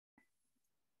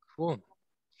Cool.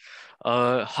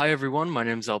 Hi everyone, my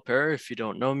name is Alper. If you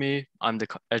don't know me, I'm the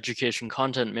Education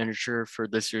Content Manager for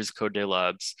this year's CodeDay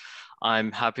Labs.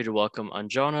 I'm happy to welcome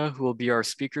Anjana, who will be our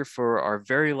speaker for our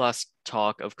very last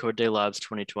talk of CodeDay Labs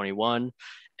 2021.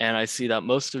 And I see that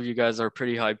most of you guys are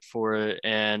pretty hyped for it,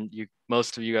 and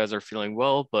most of you guys are feeling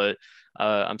well, but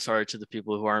I'm sorry to the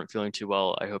people who aren't feeling too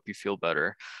well. I hope you feel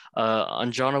better.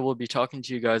 Anjana will be talking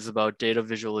to you guys about data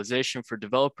visualization for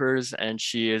developers, and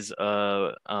she is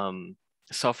a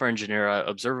software engineer at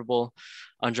Observable.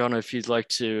 Anjana, if you'd like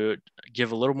to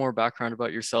give a little more background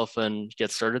about yourself and get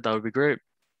started, that would be great.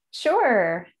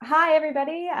 Sure. Hi,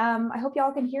 everybody. I hope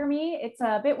y'all can hear me. It's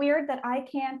a bit weird that I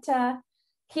can't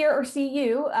hear or see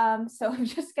you, so I'm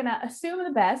just going to assume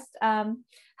the best.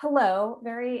 Hello,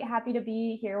 very happy to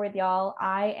be here with y'all.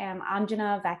 I am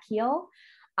Anjana Vakil.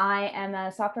 I am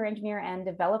a software engineer and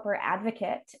developer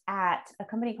advocate at a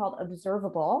company called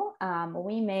Observable.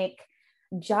 We make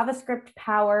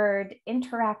JavaScript-powered,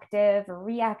 interactive,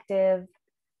 reactive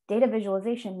data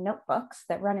visualization notebooks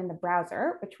that run in the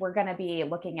browser, which we're going to be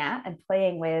looking at and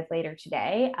playing with later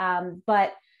today.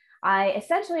 But I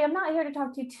essentially am not here to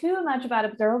talk to you too much about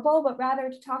Observable, but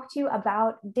rather to talk to you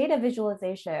about data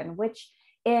visualization, which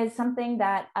is something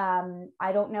that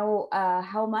I don't know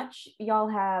how much y'all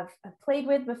have played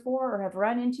with before or have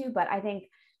run into, but I think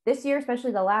this year,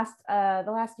 especially the last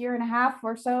year and a half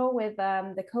or so with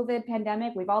the COVID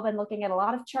pandemic, we've all been looking at a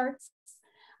lot of charts,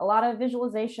 a lot of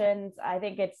visualizations. I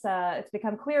think it's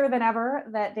become clearer than ever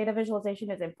that data visualization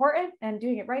is important and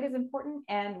doing it right is important.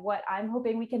 And what I'm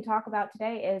hoping we can talk about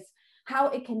today is how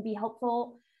it can be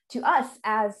helpful to us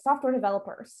as software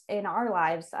developers in our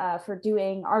lives for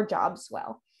doing our jobs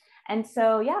well. And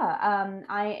so, yeah,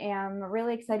 I am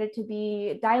really excited to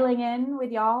be dialing in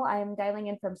with y'all. I'm dialing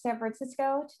in from San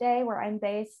Francisco today, where I'm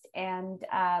based. And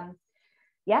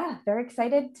yeah, very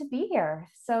excited to be here.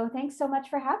 So thanks so much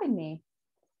for having me.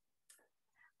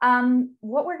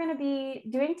 What we're going to be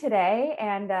doing today,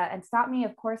 and stop me,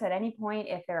 of course, at any point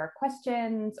if there are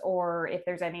questions or if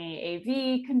there's any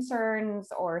AV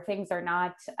concerns or things are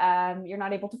not, you're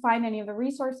not able to find any of the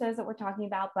resources that we're talking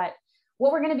about. But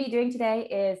what we're going to be doing today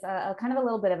is a kind of a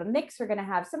little bit of a mix. We're going to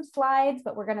have some slides,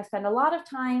 but we're going to spend a lot of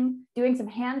time doing some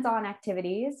hands-on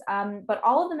activities. But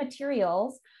all of the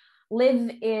materials live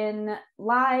in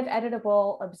live,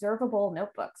 editable, observable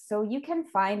notebooks. So you can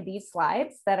find these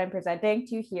slides that I'm presenting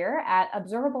to you here at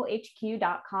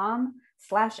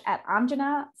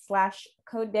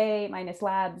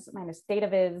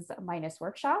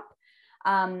observablehq.com/@Anjana/CodeDay-labs-dataviz-workshop.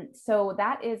 So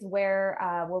that is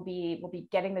where we'll be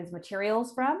getting those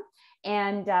materials from.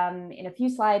 And in a few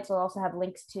slides, we'll also have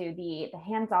links to the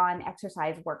hands-on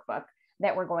exercise workbook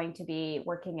that we're going to be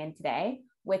working in today,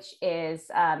 which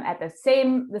is at the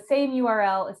same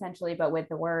URL essentially, but with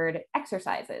the word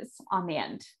exercises on the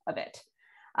end of it.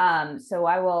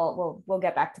 So we'll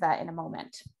get back to that in a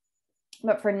moment.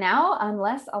 But for now,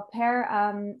 unless Alper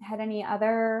had any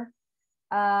other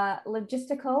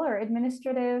logistical or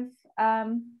administrative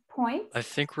points. I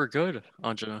think we're good,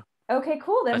 Anjana. Okay,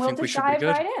 cool. Then we'll just dive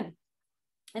right in.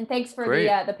 And thanks for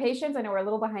the patience. I know we're a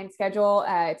little behind schedule.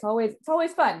 It's always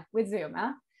fun with Zoom,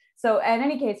 huh? So in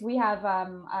any case, we have,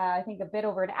 I think, a bit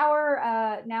over an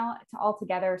hour now all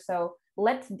together. So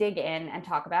let's dig in and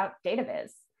talk about data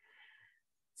viz.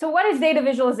 So what is data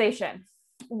visualization?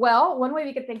 Well, one way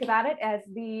we could think about it as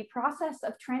the process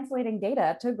of translating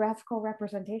data to graphical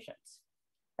representations.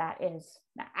 That is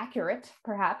accurate,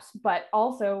 perhaps, but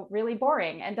also really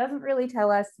boring and doesn't really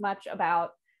tell us much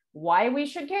about why we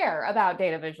should care about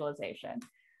data visualization.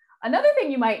 Another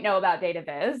thing you might know about data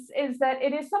viz is that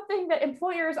it is something that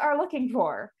employers are looking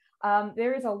for.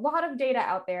 There is a lot of data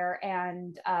out there,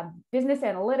 and business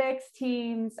analytics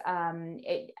teams,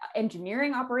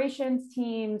 engineering operations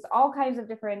teams, all kinds of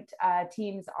different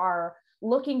teams are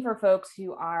looking for folks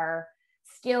who are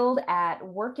skilled at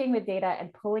working with data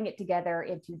and pulling it together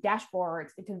into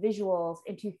dashboards, into visuals,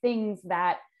 into things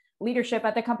that leadership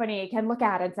at the company can look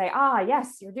at and say,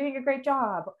 yes, you're doing a great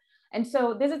job. And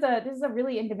so this is a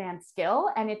really in-demand skill,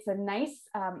 and it's a nice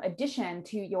addition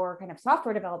to your kind of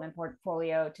software development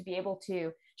portfolio to be able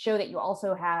to show that you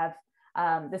also have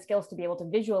the skills to be able to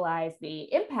visualize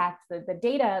the impact, the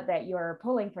data that you're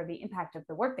pulling for the impact of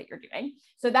the work that you're doing.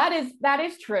 So that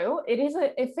is true. It is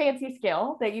a fancy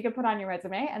skill that you can put on your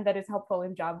resume and that is helpful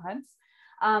in job hunts.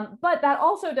 But that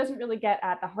also doesn't really get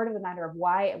at the heart of the matter of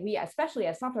why we, especially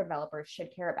as software developers,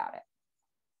 should care about it.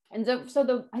 And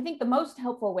so I think the most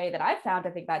helpful way that I've found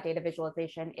to think about data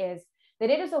visualization is that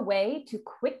it is a way to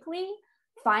quickly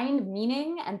find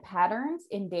meaning and patterns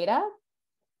in data.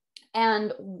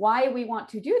 And why we want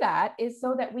to do that is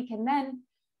so that we can then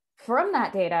from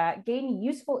that data, gain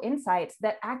useful insights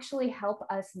that actually help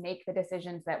us make the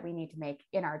decisions that we need to make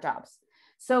in our jobs.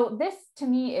 So this, to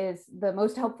me, is the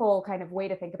most helpful kind of way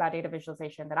to think about data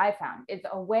visualization that I've found. It's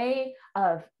a way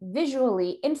of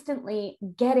visually, instantly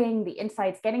getting the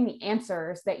insights, getting the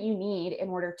answers that you need in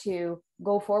order to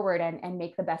go forward and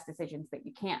make the best decisions that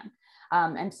you can.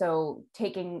 And so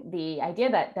taking the idea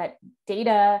that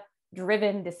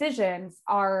data-driven decisions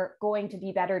are going to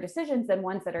be better decisions than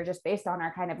ones that are just based on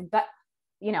our kind of gut,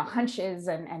 hunches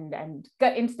and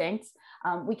gut instincts,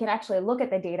 we can actually look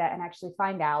at the data and actually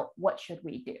find out what should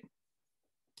we do.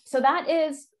 So that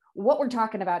is what we're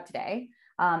talking about today,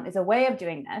 is a way of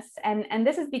doing this. And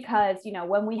this is because,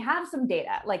 when we have some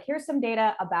data, like here's some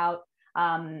data about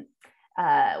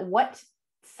what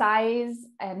size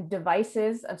and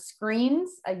devices of screens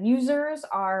users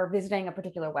are visiting a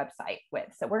particular website with.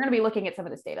 So we're going to be looking at some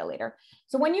of this data later.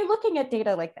 So when you're looking at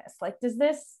data like this, like, does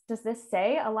this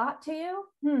say a lot to you?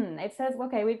 It says,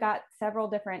 okay, we've got several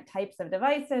different types of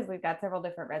devices. We've got several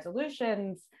different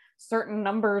resolutions, certain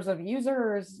numbers of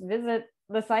users visit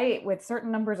the site with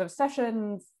certain numbers of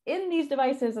sessions in these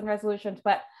devices and resolutions,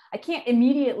 but I can't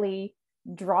immediately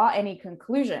draw any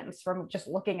conclusions from just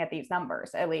looking at these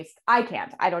numbers. At least I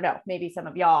can't. I don't know. Maybe some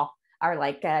of y'all are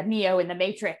like Neo in the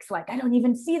Matrix, like, I don't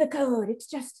even see the code. It's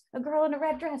just a girl in a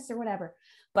red dress or whatever.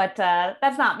 But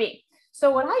that's not me.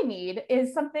 So what I need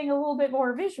is something a little bit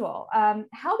more visual.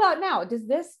 How about now? Does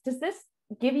this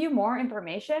give you more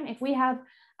information? If we have,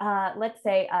 let's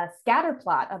say, a scatter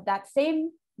plot of that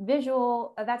same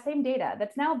that same data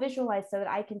that's now visualized so that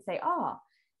I can say, oh,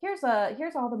 here's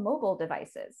all the mobile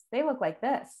devices. They look like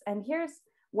this. And here's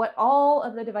what all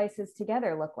of the devices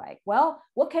together look like. Well,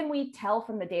 what can we tell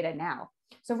from the data now?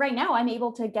 So right now I'm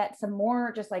able to get some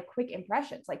more just like quick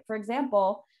impressions. Like, for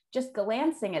example, just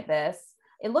glancing at this,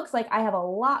 it looks like I have a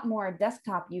lot more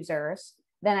desktop users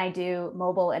than I do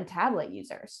mobile and tablet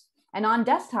users. And on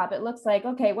desktop, it looks like,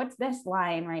 okay, what's this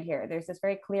line right here? There's this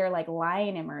very clear like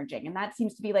line emerging. And that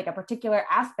seems to be like a particular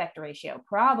aspect ratio.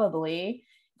 Probably,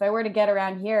 if I were to get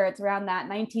around here, it's around that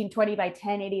 1920 by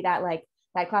 1080,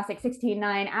 that classic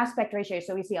 16:9 aspect ratio.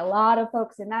 So we see a lot of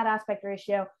folks in that aspect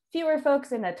ratio, fewer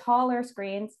folks in the taller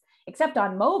screens, except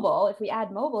on mobile. If we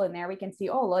add mobile in there, we can see,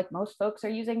 oh, like most folks are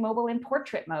using mobile in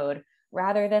portrait mode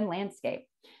rather than landscape.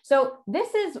 So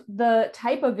this is the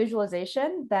type of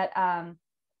visualization that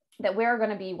we're going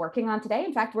to be working on today.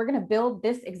 In fact, we're going to build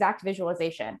this exact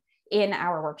visualization in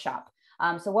our workshop.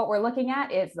 So what we're looking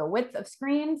at is the width of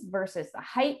screens versus the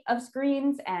height of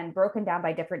screens, and broken down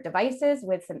by different devices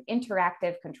with some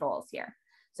interactive controls here.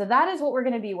 So that is what we're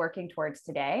going to be working towards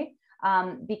today,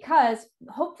 because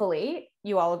hopefully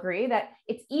you all agree that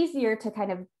it's easier to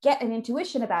kind of get an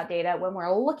intuition about data when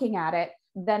we're looking at it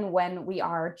than when we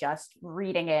are just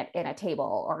reading it in a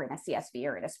table or in a CSV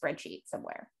or in a spreadsheet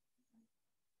somewhere.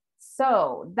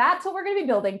 So that's what we're going to be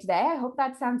building today. I hope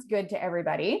that sounds good to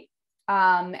everybody.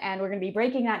 And we're going to be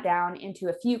breaking that down into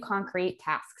a few concrete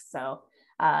tasks. So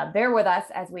bear with us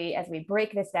as we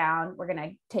break this down. We're going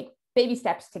to take baby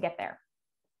steps to get there.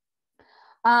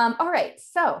 All right.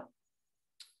 So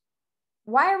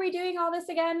why are we doing all this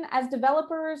again? As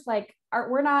developers, like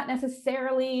we're not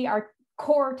necessarily, our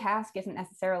core task isn't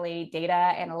necessarily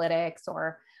data analytics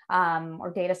or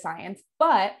data science,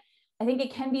 but I think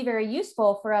it can be very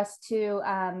useful for us to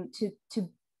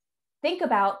think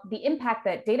about the impact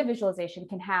that data visualization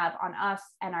can have on us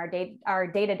and our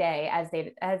day-to-day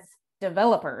as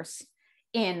developers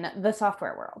in the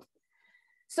software world.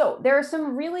 So there are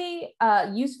some really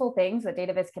useful things that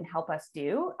data viz can help us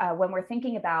do when we're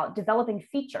thinking about developing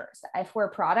features. If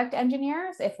we're product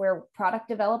engineers, if we're product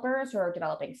developers who are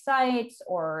developing sites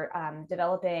or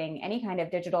developing any kind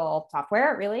of digital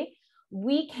software, really,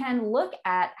 we can look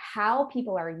at how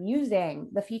people are using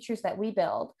the features that we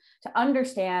build to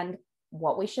understand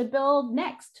what we should build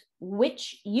next,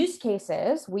 which use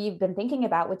cases we've been thinking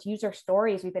about, which user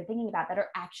stories we've been thinking about that are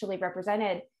actually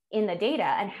represented in the data,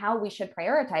 and how we should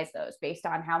prioritize those based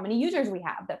on how many users we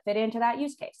have that fit into that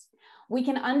use case. We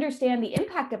can understand the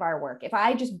impact of our work. If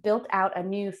I just built out a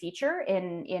new feature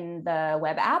in the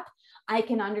web app, I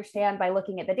can understand by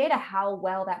looking at the data how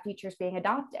well that feature is being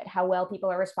adopted, how well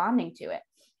people are responding to it.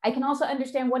 I can also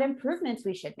understand what improvements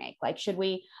we should make. Like, should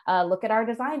we look at our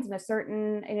designs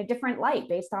in a different light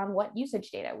based on what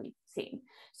usage data we've seen?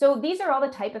 So these are all the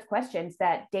type of questions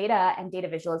that data and data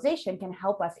visualization can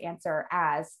help us answer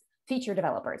as feature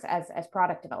developers, as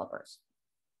product developers.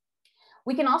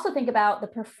 We can also think about the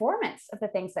performance of the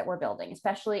things that we're building,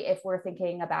 especially if we're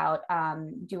thinking about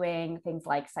doing things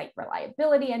like site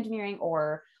reliability engineering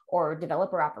or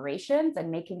developer operations,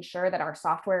 and making sure that our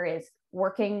software is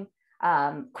working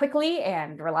quickly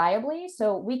and reliably.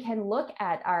 So we can look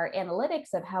at our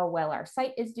analytics of how well our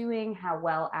site is doing, how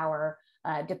well our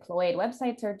deployed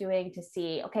websites are doing to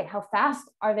see, okay, how fast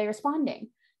are they responding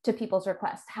to people's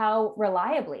requests? How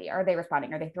reliably are they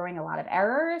responding? Are they throwing a lot of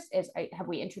errors? Have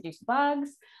we introduced bugs?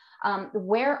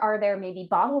 Where are there maybe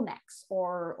bottlenecks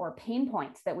or pain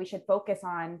points that we should focus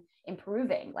on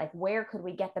improving? Like, where could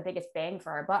we get the biggest bang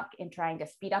for our buck in trying to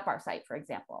speed up our site, for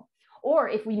example? Or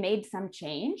if we made some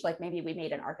change, like maybe we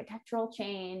made an architectural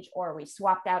change or we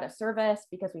swapped out a service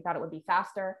because we thought it would be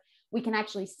faster, we can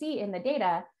actually see in the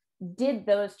data, did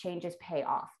those changes pay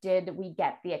off? Did we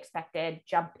get the expected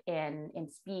jump in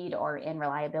speed or in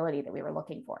reliability that we were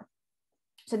looking for?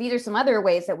 So these are some other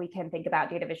ways that we can think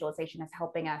about data visualization as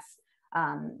helping us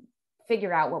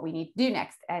figure out what we need to do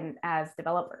next and as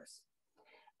developers.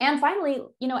 And finally,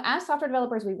 as software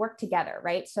developers, we work together,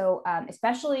 right? So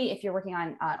especially if you're working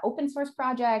on an open source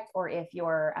project, or if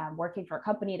you're working for a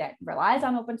company that relies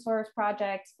on open source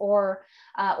projects, or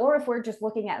if we're just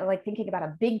looking at thinking about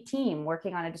a big team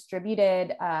working on a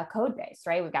distributed code base,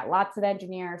 right? We've got lots of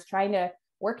engineers trying to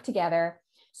work together.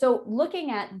 So looking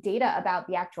at data about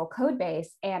the actual code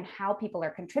base and how people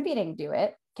are contributing to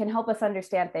it can help us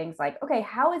understand things like, okay,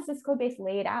 how is this code base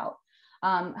laid out?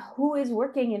 Who is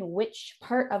working in which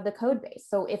part of the code base?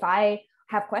 So if I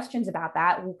have questions about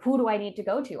that, who do I need to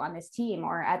go to on this team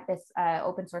or at this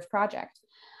open source project?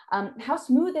 How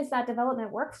smooth is that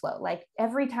development workflow? Like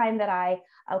every time that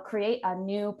I'll create a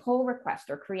new pull request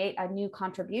or create a new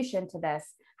contribution to this,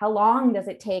 how long does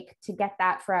it take to get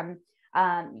that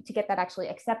actually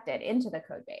accepted into the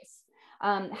code base?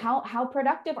 How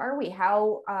productive are we?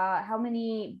 How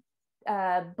many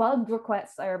bug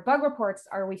requests or bug reports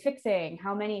are we fixing?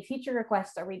 How many feature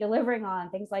requests are we delivering on?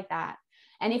 Things like that.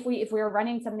 And if we're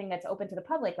running something that's open to the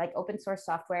public, like open source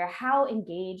software, how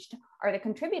engaged are the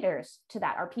contributors to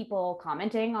that? Are people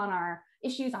commenting on our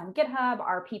issues on GitHub?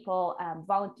 Are people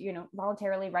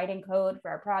voluntarily writing code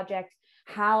for our project?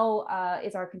 How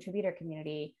is our contributor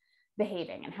community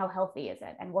behaving, and how healthy is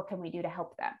it? And what can we do to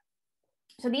help them?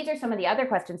 So these are some of the other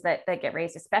questions that get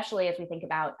raised, especially as we think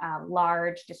about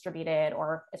large distributed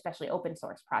or especially open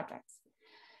source projects.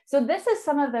 So this is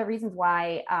some of the reasons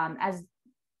why as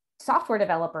software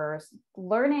developers,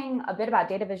 learning a bit about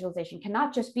data visualization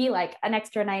cannot just be like an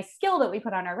extra nice skill that we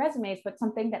put on our resumes, but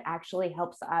something that actually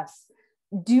helps us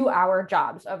do our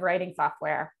jobs of writing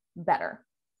software better.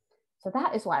 So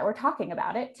that is why we're talking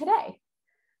about it today.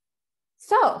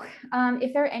 So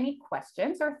if there are any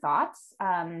questions or thoughts,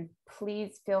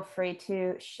 please feel free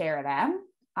to share them.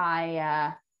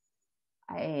 I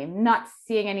am not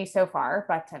seeing any so far,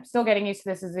 but I'm still getting used to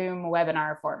this Zoom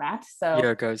webinar format. So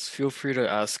yeah, guys, feel free to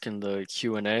ask in the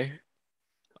Q&A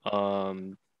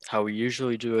how we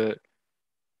usually do it.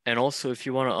 And also, if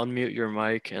you want to unmute your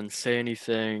mic and say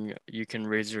anything, you can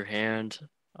raise your hand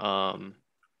and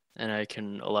I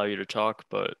can allow you to talk.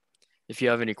 But if you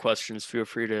have any questions, feel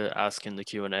free to ask in the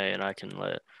Q&A and I can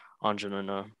let Anjana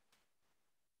know.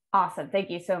 Awesome. Thank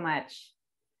you so much.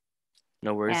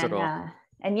 No worries at all.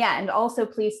 And also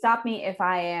please stop me if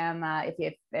I am, if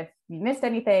you missed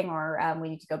anything or we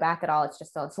need to go back at all. It's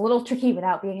just, it's a little tricky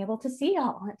without being able to see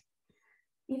all,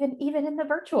 even in the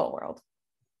virtual world.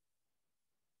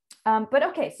 But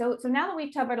okay, so now that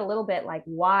we've covered a little bit like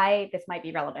why this might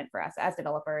be relevant for us as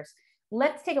developers,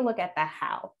 let's take a look at the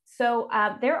how. So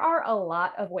there are a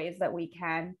lot of ways that we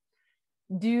can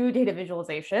do data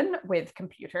visualization with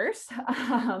computers.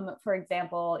 For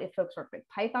example, if folks work with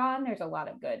Python, there's a lot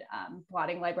of good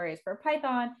plotting libraries for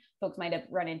Python. Folks might have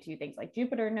run into things like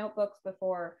Jupyter notebooks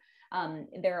before.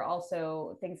 There are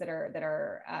also things that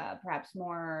are perhaps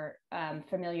more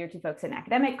familiar to folks in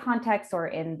academic contexts or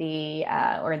in the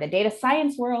data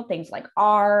science world, things like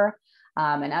R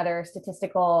and other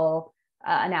statistical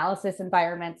analysis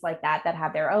environments like that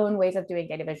have their own ways of doing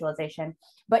data visualization.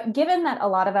 But given that a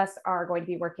lot of us are going to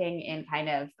be working in kind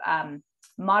of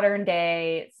modern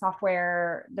day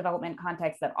software development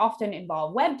contexts that often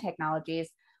involve web technologies,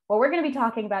 what we're going to be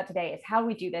talking about today is how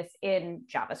we do this in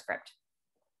JavaScript.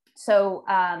 So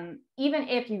even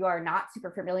if you are not super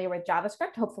familiar with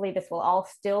JavaScript, hopefully this will all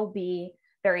still be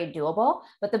very doable.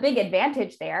 But the big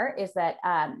advantage there is that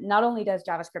not only does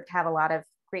JavaScript have a lot of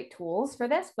great tools for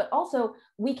this, but also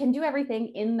we can do everything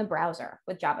in the browser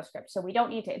with JavaScript. So we don't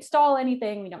need to install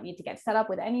anything. We don't need to get set up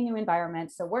with any new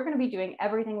environment. So we're going to be doing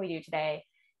everything we do today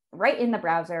right in the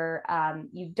browser.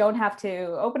 You don't have to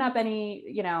open up any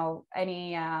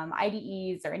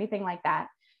IDEs or anything like that.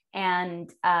 And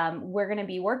we're going to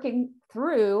be working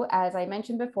through, as I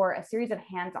mentioned before, a series of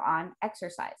hands-on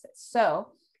exercises. So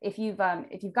If you've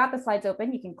got the slides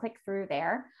open, you can click through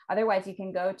there. Otherwise, you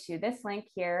can go to this link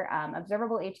here,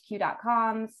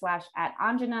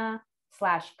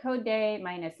 observablehq.com/@Anjana/CodeDay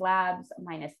 -labs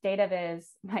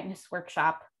 -dataviz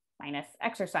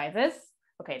 -workshop-exercises.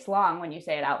 Okay, it's long when you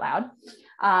say it out loud.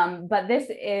 But this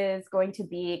is going to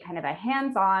be kind of a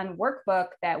hands-on workbook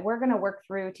that we're going to work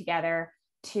through together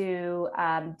to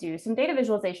do some data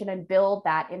visualization and build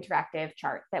that interactive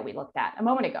chart that we looked at a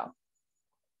moment ago.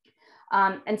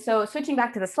 And so switching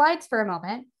back to the slides for a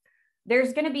moment,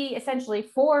 there's going to be essentially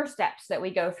 4 steps that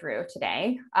we go through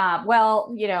today.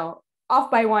 Well, you know, off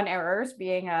by 1 errors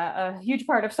being a huge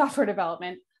part of software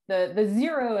development. The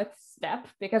 0th step,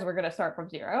 because we're going to start from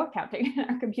 0, counting in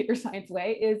our computer science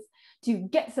way, is to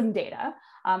get some data.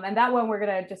 And that one, we're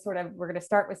going to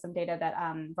start with some data that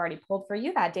I've already pulled for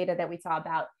you, that data that we saw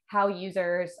about how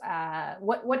users,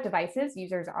 what devices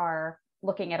users are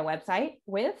looking at a website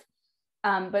with.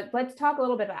 But let's talk a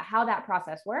little bit about how that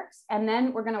process works. And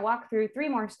then we're going to walk through 3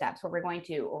 more steps where we're going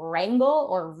to wrangle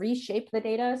or reshape the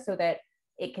data so that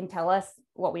it can tell us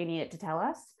what we need it to tell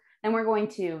us. Then we're going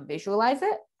to visualize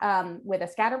it with a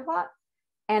scatter plot.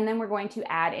 And then we're going to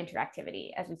add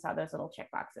interactivity, as we saw those little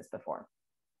checkboxes before.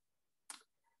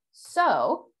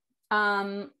 So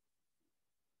in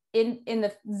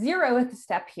the 0th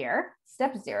step here,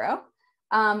 step 0,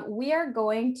 we are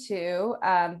going to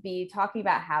be talking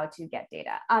about how to get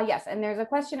data. Yes, and there's a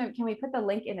question of, can we put the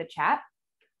link in the chat?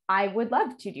 I would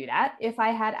love to do that if I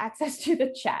had access to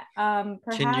the chat.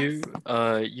 Perhaps can you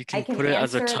can put it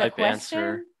as a type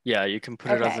answer. Yeah, you can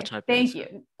put it as a type answer. Thank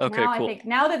you. Okay, now, cool. I think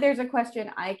now that there's a question,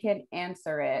 I can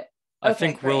answer it. I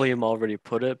think great. William already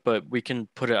put it, but we can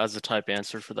put it as a type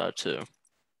answer for that too.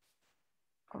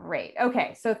 Great.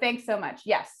 Okay, so thanks so much.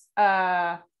 Yes.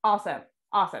 Awesome.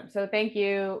 Awesome. So thank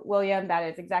you, William. That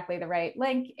is exactly the right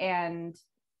link. And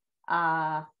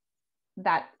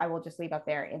that I will just leave up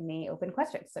there in the open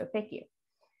questions. So thank you.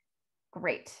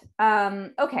 Great.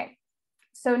 Okay.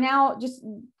 So now just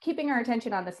keeping our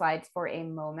attention on the slides for a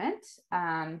moment,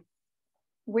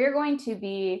 we're going to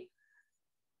be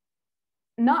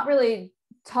not really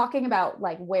talking about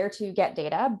like where to get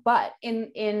data, but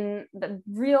in the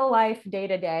real life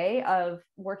day-to-day of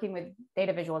working with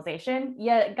data visualization,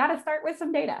 you got to start with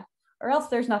some data or else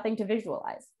there's nothing to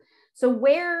visualize. So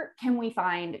where can we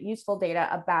find useful data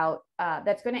about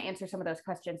that's going to answer some of those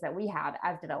questions that we have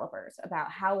as developers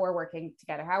about how we're working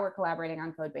together, how we're collaborating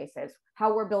on code bases,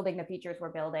 how we're building the features we're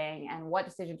building, and what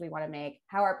decisions we want to make,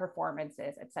 how our performance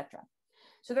is, etc.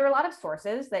 So there are a lot of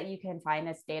sources that you can find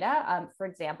this data. For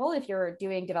example, if you're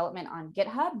doing development on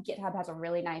GitHub, GitHub has a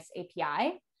really nice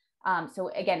API. So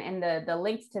again, in the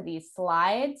links to these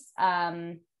slides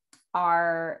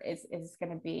is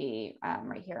going to be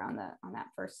right here on that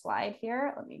first slide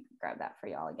here. Let me grab that for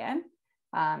y'all again.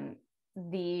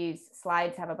 These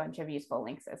slides have a bunch of useful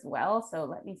links as well. So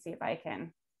let me see if I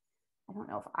don't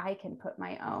know if I can put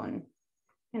my own.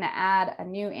 I'm going to add a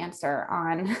new answer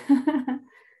on.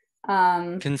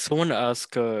 Can someone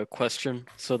ask a question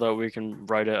so that we can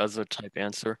write it as a type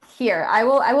answer? Here, I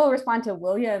will respond to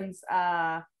William's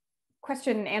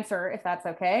question and answer, if that's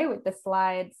okay, with the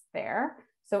slides there.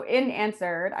 So in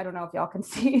answered, I don't know if y'all can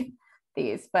see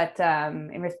these, but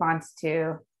in response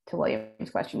to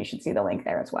William's question, you should see the link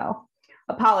there as well.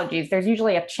 Apologies, there's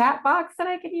usually a chat box that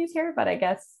I could use here, but I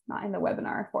guess not in the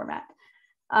webinar format.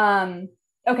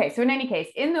 Okay, so in any case,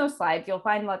 in those slides, you'll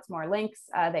find lots more links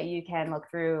that you can look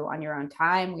through on your own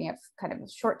time. We have kind of a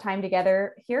short time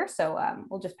together here, so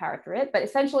we'll just power through it. But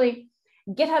essentially,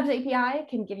 GitHub's API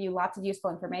can give you lots of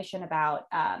useful information about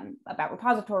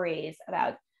repositories,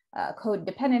 about code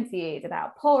dependencies,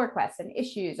 about pull requests and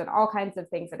issues, and all kinds of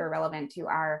things that are relevant to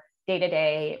our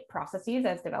day-to-day processes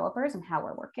as developers and how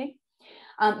we're working.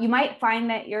 You might find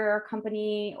that your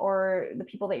company or the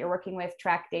people that you're working with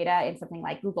track data in something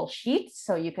like Google Sheets.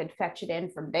 So you could fetch it in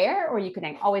from there, or you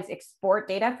can always export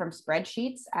data from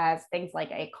spreadsheets as things like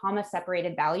a comma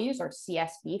separated values or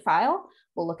CSV file.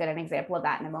 We'll look at an example of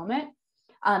that in a moment.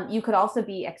 You could also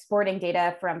be exporting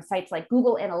data from sites like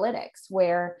Google Analytics,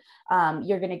 where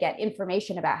you're going to get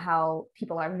information about how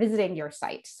people are visiting your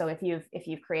site. So if you've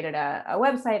created a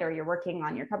website or you're working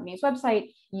on your company's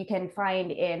website, you can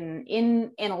find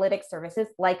in analytics services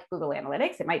like Google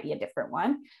Analytics, it might be a different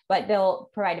one, but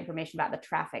they'll provide information about the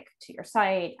traffic to your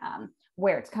site,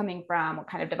 where it's coming from, what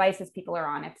kind of devices people are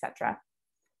on, etc.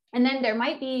 And then there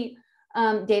might be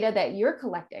data that you're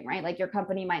collecting, right? Like your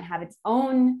company might have its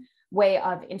own way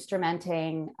of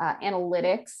instrumenting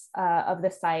analytics of the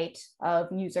site,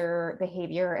 of user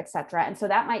behavior, et cetera. And so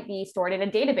that might be stored in a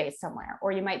database somewhere,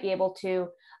 or you might be able to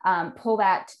pull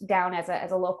that down as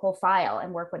a local file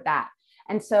and work with that.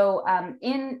 And so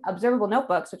in observable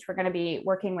notebooks, which we're going to be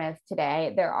working with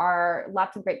today, there are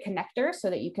lots of great connectors so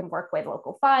that you can work with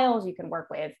local files, you can work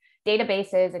with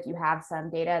databases. If you have some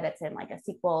data that's in like a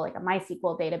SQL, like a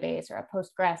MySQL database or a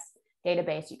Postgres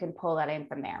database, you can pull that in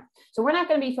from there. So we're not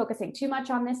going to be focusing too much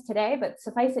on this today, but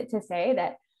suffice it to say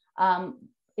that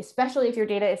especially if your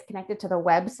data is connected to the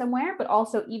web somewhere, but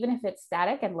also even if it's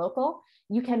static and local,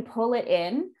 you can pull it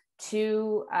in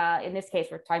to, in this case,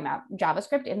 we're talking about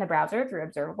JavaScript in the browser through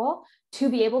Observable to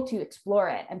be able to explore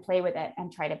it and play with it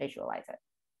and try to visualize it.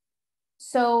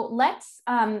 So let's,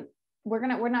 we're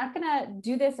not gonna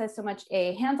do this as so much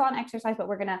a hands-on exercise, but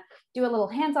we're gonna do a little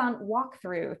hands-on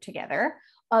walkthrough together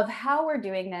of how we're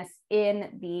doing this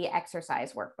in the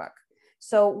exercise workbook.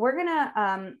 So we're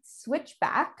gonna switch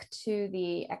back to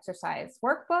the exercise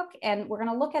workbook and we're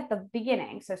gonna look at the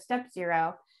beginning, so step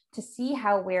 0, to see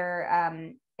how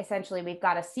we're essentially, we've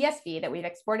got a CSV that we've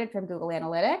exported from Google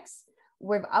Analytics.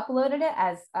 We've uploaded it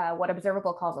as what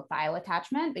Observable calls a file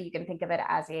attachment, but you can think of it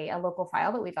as a local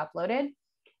file that we've uploaded.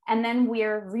 And then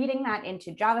we're reading that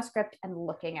into JavaScript and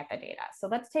looking at the data. So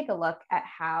let's take a look at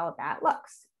how that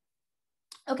looks.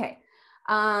 Okay,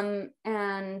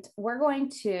 and we're going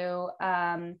to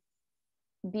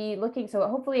be looking, so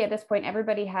hopefully at this point,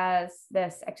 everybody has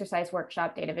this exercise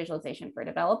workshop data visualization for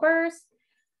developers.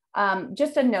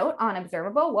 Just a note on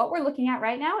Observable, what we're looking at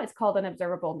right now is called an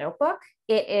Observable notebook.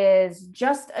 It is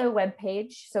just a web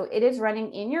page, so it is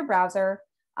running in your browser,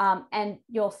 and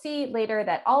you'll see later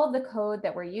that all of the code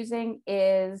that we're using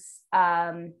is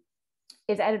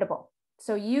editable.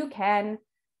 So you can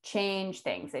change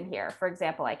things in here. For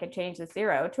example, I could change the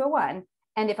 0 to a 1,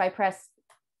 and if I press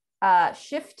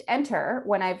Shift Enter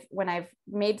when I've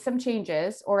made some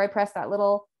changes, or I press that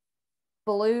little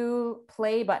blue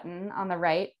play button on the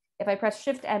right, if I press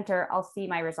Shift Enter, I'll see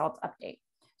my results update.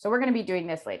 So we're going to be doing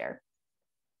this later.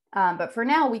 But for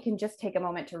now, we can just take a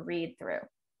moment to read through.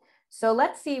 So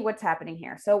let's see what's happening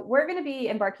here. So we're going to be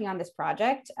embarking on this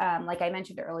project. Like I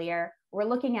mentioned earlier, we're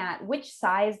looking at which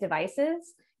size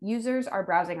devices users are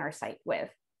browsing our site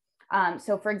with.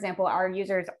 So for example, our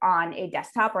users on a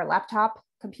desktop or laptop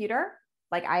computer,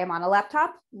 like I am on a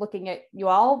laptop looking at you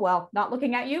all, well, not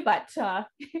looking at you, but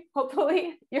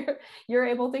hopefully you're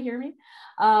able to hear me.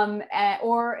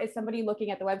 Or is somebody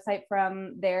looking at the website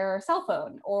from their cell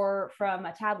phone or from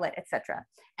a tablet, etc.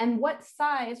 And what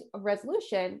size of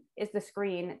resolution is the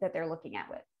screen that they're looking at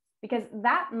with? Because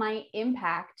that might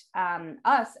impact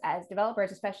us as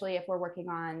developers, especially if we're working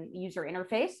on user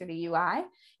interface or the UI.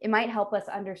 It might help us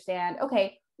understand,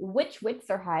 okay, which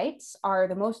widths or heights are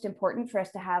the most important for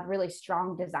us to have really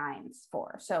strong designs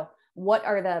for. So what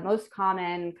are the most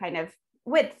common kind of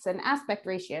widths and aspect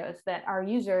ratios that our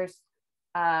users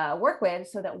work with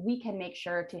so that we can make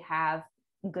sure to have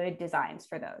good designs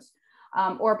for those?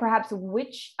 Or perhaps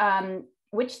which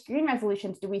screen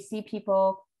resolutions do we see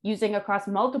people using across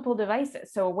multiple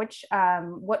devices? So which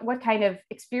what kind of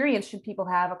experience should people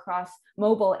have across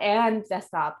mobile and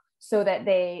desktop so that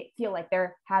they feel like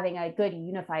they're having a good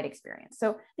unified experience?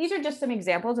 So these are just some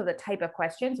examples of the type of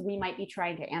questions we might be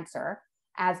trying to answer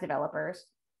as developers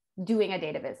doing a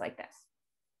data viz like this.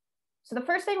 So the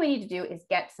first thing we need to do is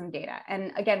get some data.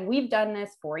 And again, we've done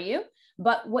this for you,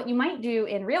 but what you might do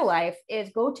in real life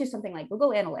is go to something like Google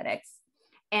Analytics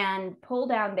and pull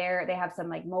down there. They have some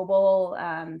like mobile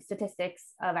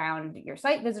statistics around your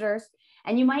site visitors,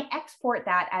 and you might export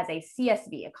that as a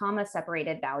CSV, a comma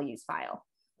separated values file,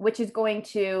 which is going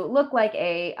to look like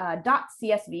a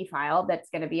 .csv file that's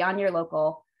going to be on your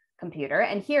local computer.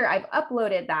 And here I've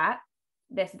uploaded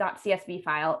this .csv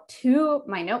file to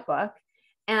my notebook,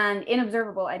 and in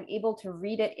Observable, I'm able to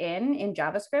read it in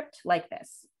JavaScript like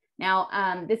this.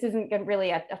 Now, this isn't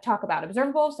really a talk about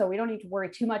Observable, so we don't need to worry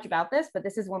too much about this, but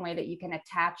this is one way that you can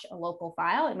attach a local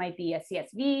file. It might be a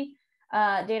CSV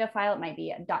data file. It might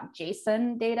be a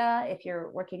 .json data if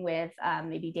you're working with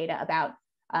maybe data about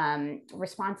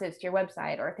responses to your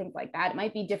website or things like that. It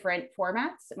might be different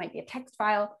formats. It might be a text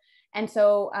file. And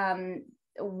so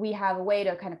we have a way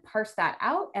to kind of parse that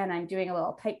out, and I'm doing a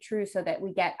little type true so that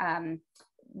we get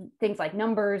things like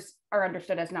numbers are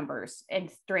understood as numbers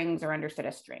and strings are understood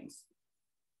as strings.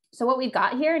 So what we've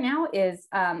got here now is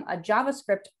a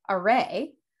JavaScript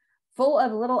array full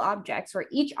of little objects where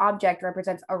each object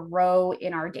represents a row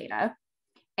in our data,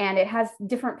 and it has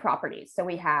different properties. So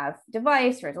we have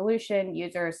device, resolution,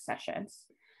 users, sessions,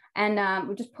 and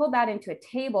we just pulled that into a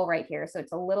table right here. So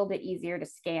it's a little bit easier to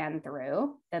scan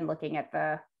through than looking at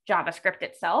the JavaScript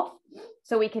itself.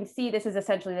 So we can see this is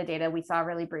essentially the data we saw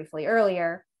really briefly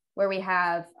earlier, where we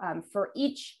have for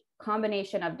each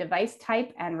combination of device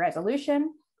type and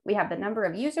resolution, we have the number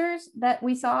of users that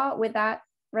we saw with that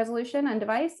resolution on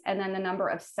device, and then the number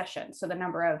of sessions, so the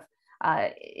number of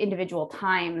individual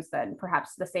times that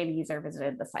perhaps the same user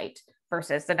visited the site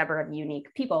versus the number of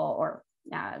unique people or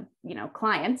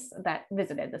clients that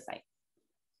visited the site.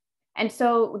 And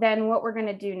so then what we're going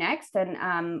to do next,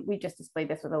 and we just displayed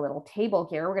this with a little table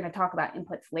here. We're going to talk about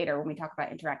inputs later when we talk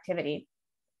about interactivity.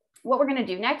 What we're going to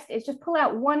do next is just pull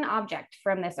out one object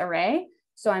from this array.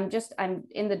 So I'm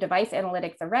in the device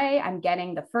analytics array. I'm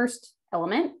getting the first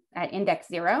element at index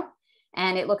 0.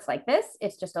 And it looks like this.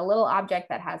 It's just a little object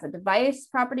that has a device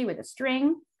property with a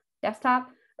string, desktop,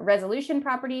 a resolution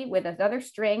property with another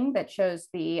string that shows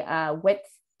the width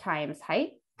times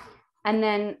height, and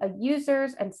then a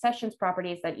users and sessions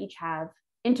properties that each have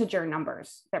integer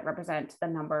numbers that represent the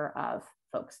number of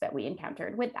folks that we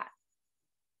encountered with that.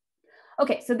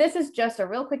 Okay, so this is just a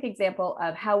real quick example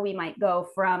of how we might go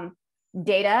from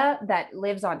data that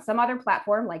lives on some other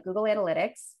platform like Google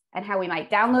Analytics and how we might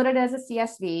download it as a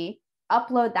CSV,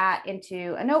 upload that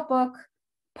into a notebook,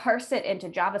 parse it into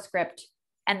JavaScript,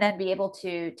 and then be able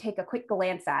to take a quick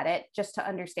glance at it just to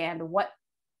understand what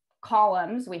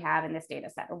columns we have in this data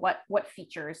set or what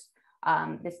features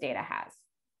this data has.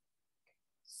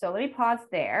 So let me pause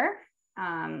there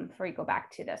before we go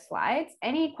back to the slides.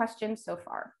 Any questions so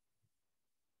far?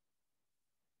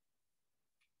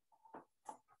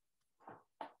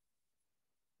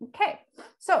 Okay,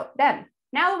 so then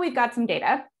now that we've got some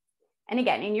data, and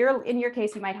again, in your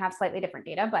case, you might have slightly different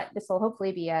data, but this will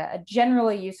hopefully be a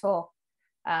generally useful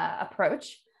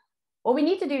approach. What we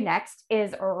need to do next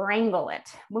is wrangle it.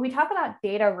 When we talk about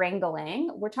data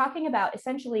wrangling, we're talking about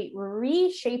essentially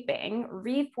reshaping,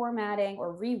 reformatting,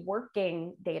 or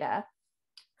reworking data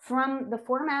from the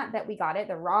format that we got it,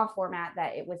 the raw format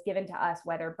that it was given to us,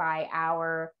 whether by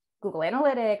our Google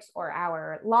Analytics or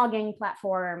our logging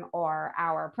platform or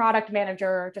our product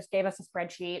manager just gave us a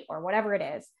spreadsheet or whatever it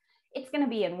is. It's going to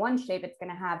be in one shape. It's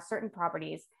going to have certain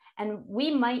properties, and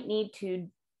we might need to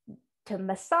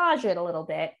massage it a little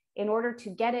bit in order to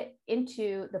get it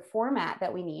into the format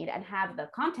that we need and have the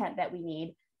content that we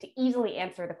need to easily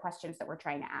answer the questions that we're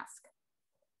trying to ask.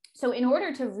 So in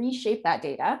order to reshape that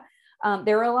data,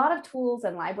 there are a lot of tools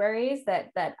and libraries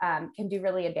that can do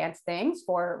really advanced things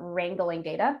for wrangling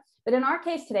data. But in our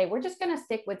case today, we're just going to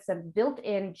stick with some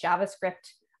built-in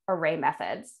JavaScript array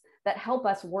methods that help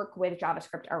us work with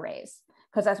JavaScript arrays.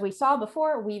 Because as we saw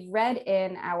before, we read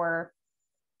in our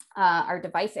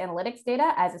device analytics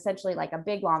data as essentially like a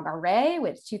big long array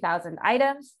with 2,000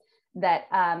 items that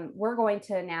we're going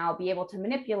to now be able to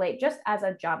manipulate just as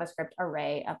a JavaScript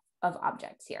array of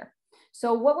objects here.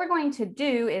 So what we're going to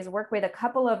do is work with a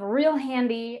couple of real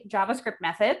handy JavaScript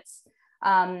methods,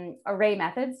 array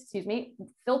methods, excuse me,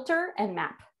 filter and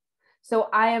map. So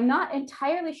I am not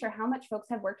entirely sure how much folks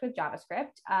have worked with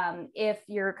JavaScript. If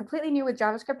you're completely new with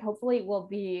JavaScript, hopefully we'll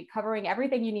be covering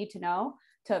everything you need to know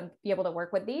to be able to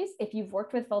work with these. If you've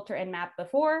worked with filter and map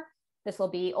before, this will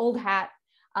be old hat.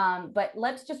 But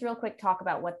let's just real quick talk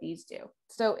about what these do.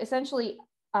 So essentially,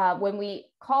 when we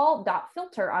call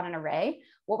 .filter on an array,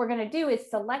 what we're going to do is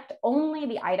select only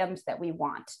the items that we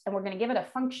want. And we're going to give it a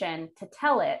function to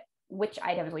tell it which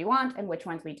items we want and which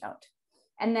ones we don't.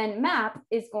 And then map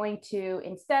is going to,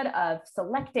 instead of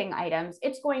selecting items,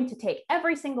 it's going to take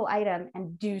every single item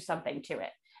and do something to it.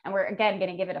 And we're again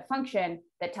going to give it a function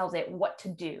that tells it what to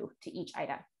do to each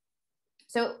item.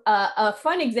 So a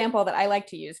fun example that I like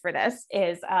to use for this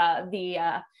is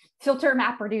the filter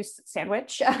map reduce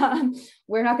sandwich.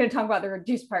 We're not going to talk about the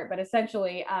reduce part, but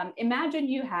essentially imagine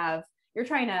you're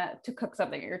trying to cook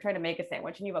something, or you're trying to make a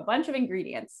sandwich, and you have a bunch of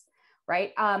ingredients,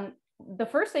 right? The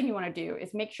first thing you want to do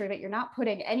is make sure that you're not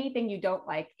putting anything you don't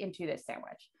like into this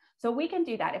sandwich. So we can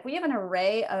do that. If we have an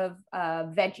array of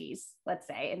veggies, let's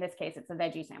say, in this case, it's a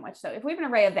veggie sandwich. So if we have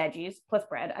an array of veggies plus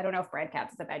bread, I don't know if bread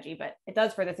counts as a veggie, but it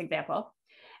does for this example.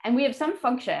 And we have some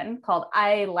function called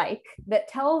I like that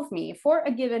tells me for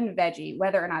a given veggie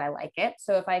whether or not I like it.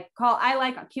 So if I call I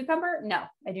like a cucumber, no,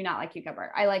 I do not like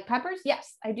cucumber. I like peppers.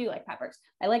 Yes, I do like peppers.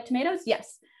 I like tomatoes.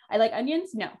 Yes. I like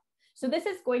onions. No. So this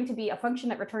is going to be a function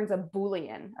that returns a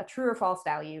Boolean, a true or false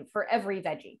value for every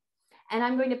veggie. And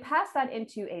I'm going to pass that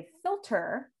into a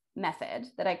filter method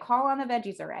that I call on the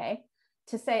veggies array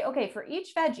to say, okay, for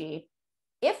each veggie,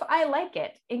 if I like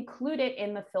it, include it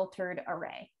in the filtered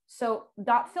array. So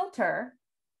 .filter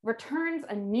returns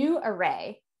a new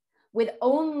array with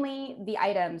only the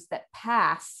items that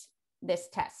pass this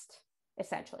test,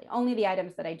 essentially, only the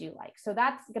items that I do like. So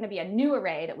that's going to be a new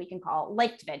array that we can call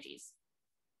liked veggies.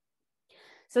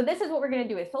 So this is what we're going to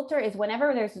do with filter is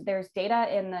whenever there's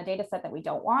data in the data set that we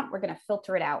don't want, we're going to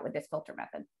filter it out with this filter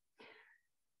method.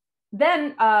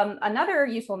 Then another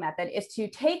useful method is to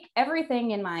take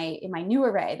everything in my new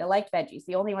array, the liked veggies,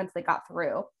 the only ones that got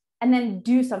through, and then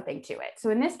do something to it. So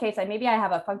in this case, maybe I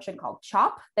have a function called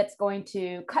chop that's going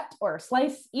to cut or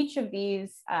slice each of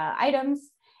these items.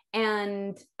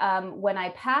 And when I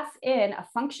pass in a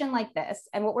function like this,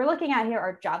 and what we're looking at here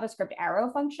are JavaScript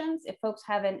arrow functions. If folks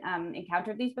haven't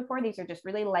encountered these before, these are just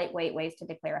really lightweight ways to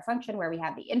declare a function where we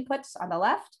have the inputs on the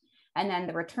left and then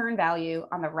the return value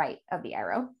on the right of the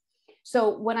arrow.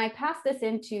 So when I pass this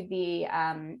into the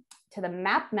to the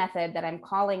map method that I'm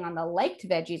calling on the liked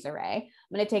veggies array,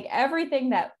 I'm going to take everything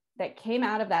that came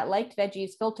out of that liked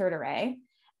veggies filtered array,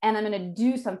 and I'm going to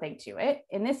do something to it.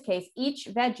 In this case, each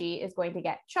veggie is going to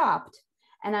get chopped,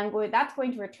 and that's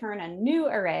going to return a new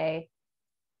array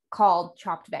called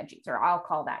chopped veggies, or I'll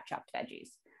call that chopped veggies.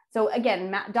 So again,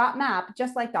 .map,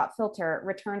 just like .filter,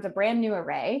 returns a brand new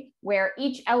array where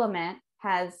each element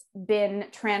has been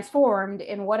transformed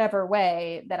in whatever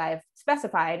way that I've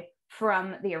specified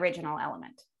from the original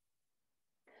element.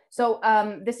 So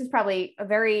this is probably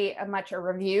very much a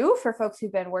review for folks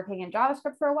who've been working in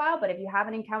JavaScript for a while, but if you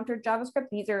haven't encountered JavaScript,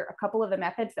 these are a couple of the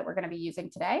methods that we're going to be using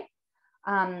today.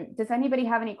 Does anybody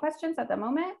have any questions at the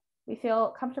moment? We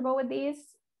feel comfortable with these?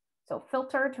 So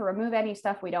filter to remove any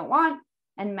stuff we don't want,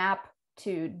 and map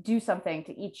to do something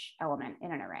to each element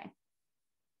in an array.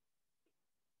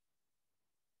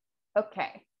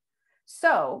 Okay,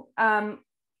 so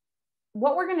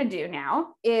what we're going to do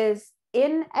now is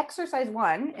in exercise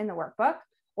 1 in the workbook,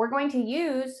 we're going to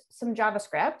use some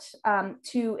JavaScript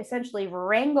to essentially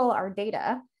wrangle our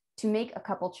data to make a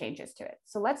couple changes to it.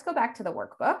 So let's go back to the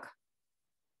workbook.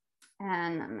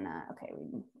 And I'm gonna, okay,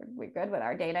 we're good with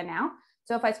our data now.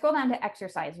 So if I scroll down to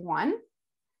exercise 1,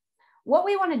 what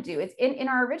we want to do is in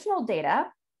our original data,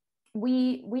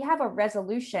 we have a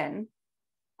resolution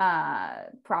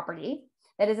property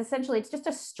that is essentially, it's just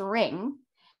a string,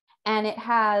 and it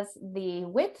has the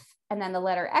width and then the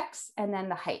letter X and then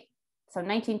the height. So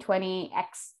 1920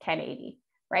 x 1080,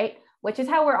 right? Which is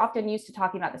how we're often used to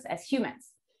talking about this as humans.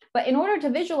 But in order to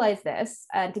visualize this,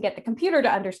 to get the computer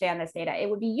to understand this data, it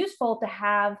would be useful to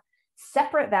have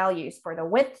separate values for the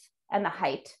width and the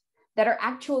height that are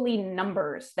actually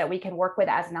numbers that we can work with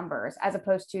as numbers, as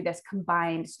opposed to this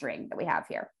combined string that we have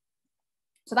here.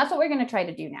 So that's what we're going to try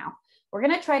to do now. We're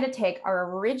going to try to take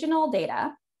our original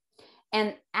data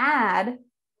and add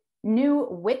new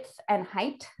width and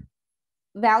height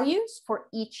values for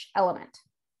each element.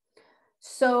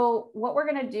 So what we're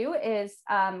going to do is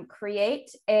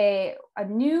create a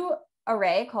new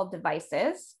array called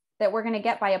devices that we're going to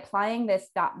get by applying this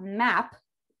 .map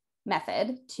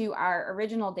method to our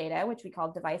original data, which we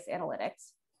call device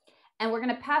analytics. And we're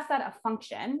going to pass that a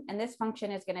function, and this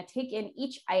function is going to take in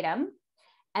each item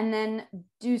and then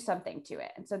do something to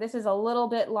it. And so this is a little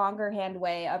bit longer hand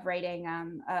way of writing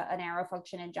an arrow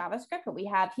function in JavaScript. What we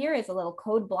have here is a little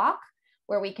code block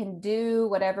where we can do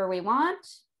whatever we want,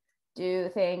 do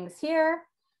things here,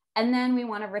 and then we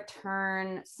want to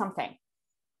return something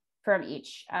from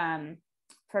each item.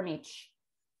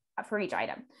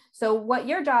 So what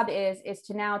your job is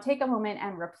to now take a moment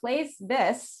and replace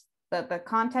this, the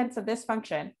contents of this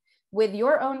function, with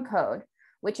your own code,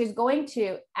 which is going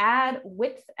to add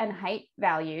width and height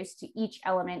values to each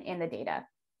element in the data.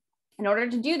 In order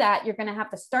to do that, you're going to have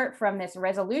to start from this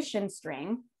resolution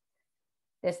string,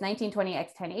 this 1920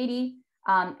 x 1080,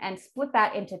 and split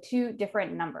that into 2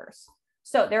 different numbers.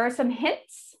 So there are some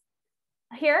hints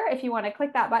here. If you want to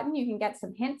click that button, you can get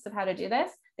some hints of how to do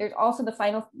this. There's also the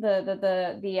final,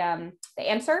 the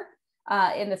answer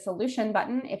in the solution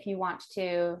button if you want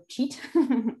to cheat.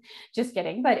 Just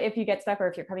kidding. But if you get stuck or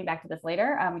if you're coming back to this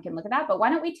later, we can look at that. But why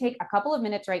don't we take a couple of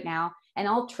minutes right now and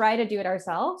I'll try to do it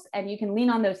ourselves, and you can lean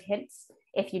on those hints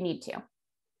if you need to.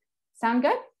 Sound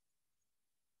good?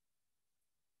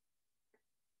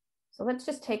 So let's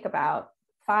just take about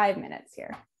 5 minutes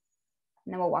here,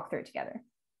 and then we'll walk through it together.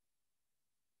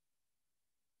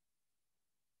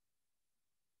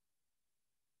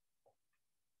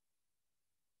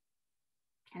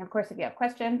 And of course, if you have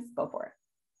questions, go for it.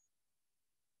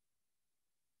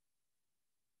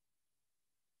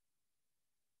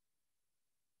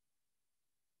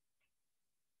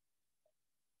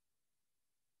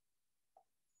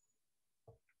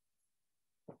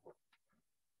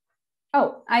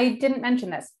 Oh, I didn't mention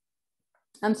this.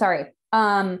 I'm sorry.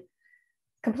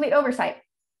 Complete oversight.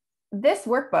 This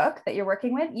workbook that you're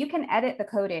working with, you can edit the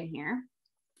code in here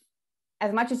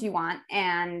as much as you want,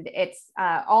 and it's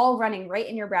all running right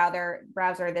in your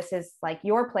browser. This is like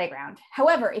your playground.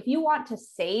 However, if you want to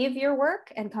save your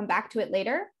work and come back to it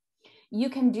later, You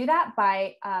can do that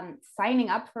by signing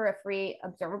up for a free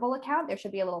Observable account. There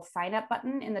should be a little sign up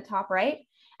button in the top right,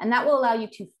 and that will allow you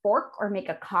to fork or make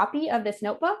a copy of this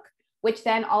notebook, which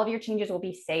then all of your changes will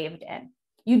be saved in.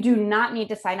 You do not need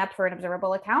to sign up for an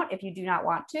Observable account if you do not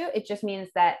want to. It just means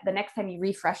that the next time you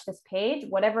refresh this page,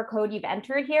 whatever code you've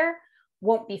entered here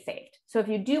won't be saved. So if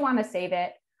you do want to save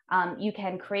it, you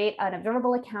can create an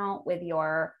Observable account with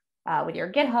your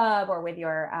GitHub or with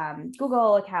your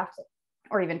Google account,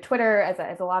 or even Twitter as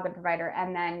a login provider.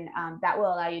 And then that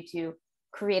will allow you to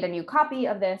create a new copy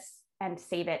of this and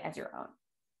save it as your own.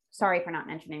 Sorry for not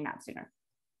mentioning that sooner.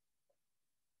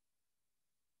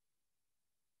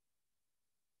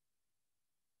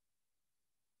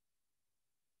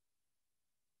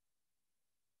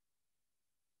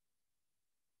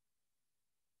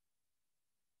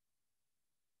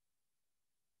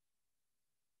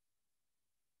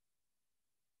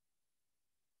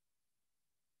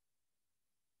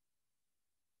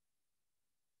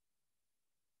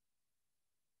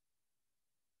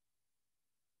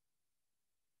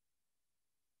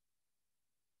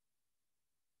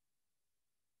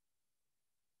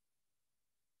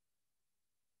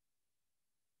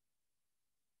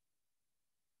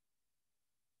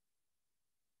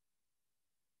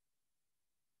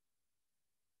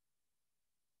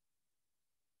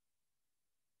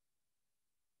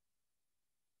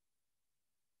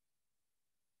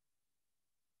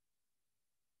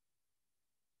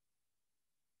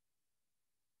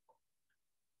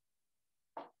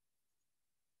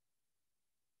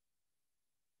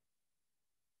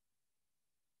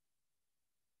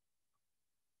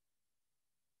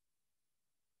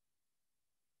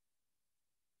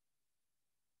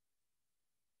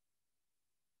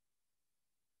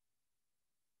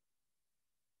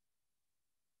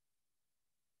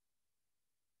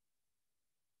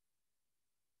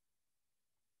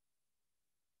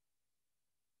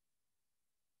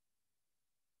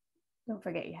 Don't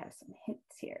forget you have some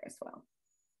hints here as well.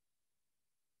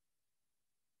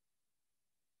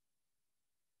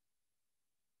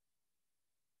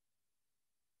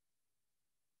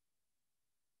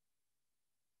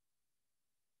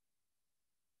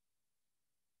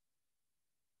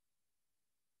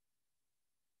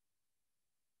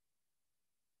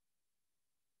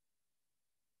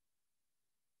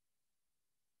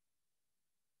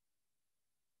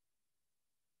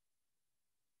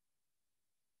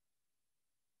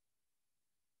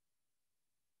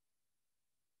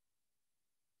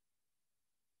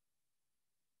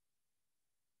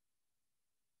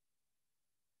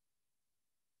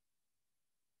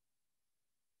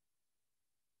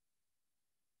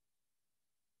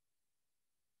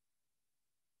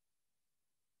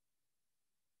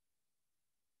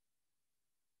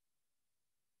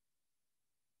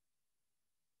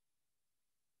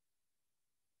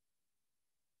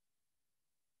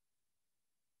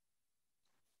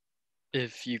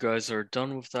 If you guys are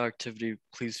done with the activity,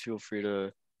 please feel free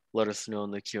to let us know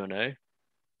in the Q&A.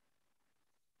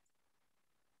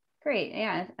 Great.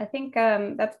 Yeah, I think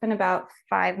that's been about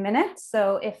 5 minutes.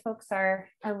 So if folks are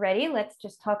ready, let's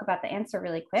just talk about the answer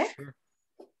really quick. Sure.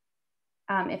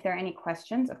 If there are any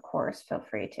questions, of course, feel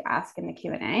free to ask in the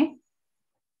Q&A.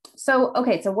 So,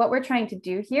 okay, so what we're trying to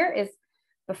do here is,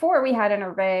 before we had an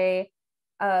array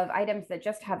of items that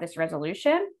just have this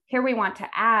resolution. Here we want to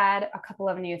add a couple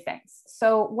of new things.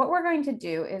 So what we're going to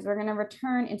do is we're going to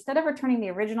return, instead of returning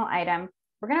the original item,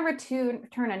 we're going to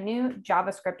return a new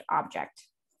JavaScript object.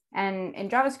 And in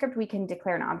JavaScript, we can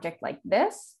declare an object like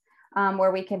this,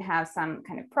 where we can have some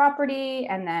kind of property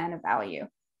and then a value,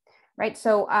 right?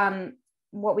 So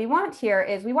what we want here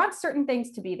is we want certain things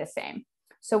to be the same.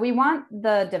 So we want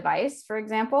the device, for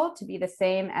example, to be the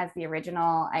same as the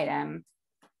original item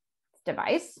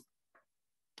device.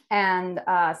 And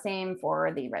same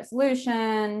for the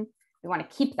resolution. We want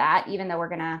to keep that, even though we're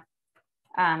going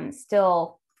to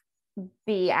still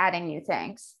be adding new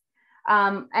things.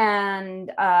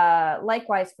 And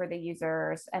likewise for the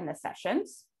users and the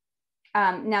sessions.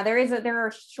 Now there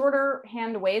are shorter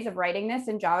hand ways of writing this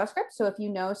in JavaScript. So if you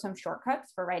know some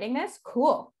shortcuts for writing this,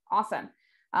 cool, awesome.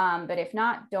 But if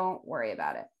not, don't worry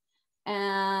about it.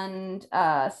 And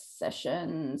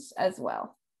sessions as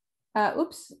well.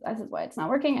 Oops, this is why it's not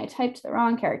working. I typed the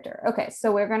wrong character. Okay,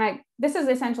 so this is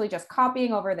essentially just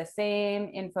copying over the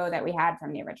same info that we had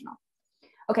from the original.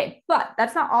 Okay, but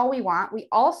that's not all we want. We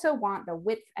also want the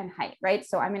width and height, right?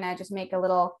 So I'm gonna just make a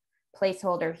little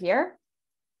placeholder here.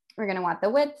 We're gonna want the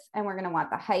width and we're gonna want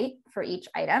the height for each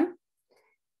item.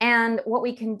 And what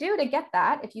we can do to get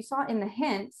that, if you saw in the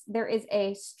hints, there is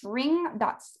a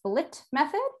string.split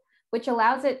method, which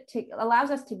allows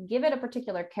us to give it a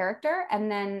particular character and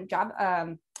then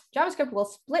JavaScript will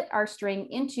split our string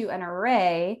into an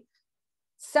array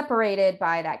separated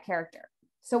by that character.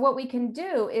 So what we can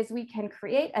do is we can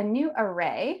create a new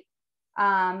array.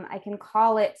 I can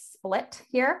call it split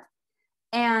here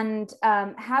and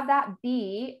have that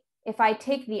be, if I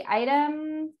take the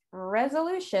item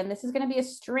resolution, this is going to be a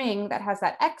string that has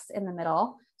that X in the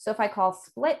middle. So if I call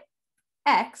split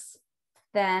X,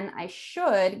 then I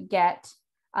should get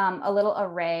a little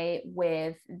array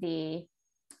with the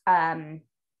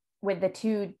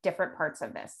two different parts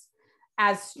of this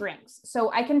as strings.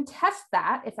 So I can test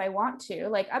that if I want to.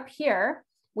 Like up here,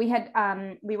 we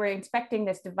were inspecting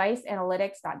this device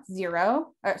analytics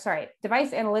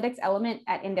device analytics element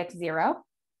at index 0.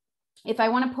 If I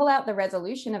want to pull out the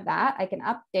resolution of that, I can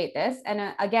update this.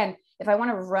 And again, if I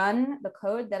want to run the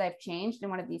code that I've changed in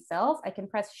one of these cells, I can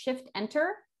press Shift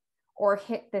Enter or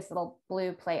hit this little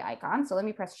blue play icon. So let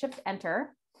me press Shift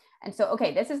Enter. And so,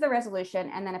 okay, this is the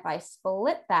resolution. And then if I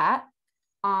split that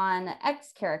on the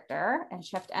X character and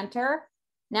Shift Enter,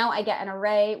 now I get an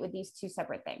array with these two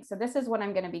separate things. So this is what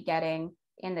I'm going to be getting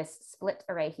in this split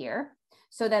array here.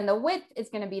 So then the width is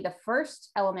going to be the first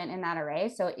element in that array.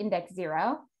 So index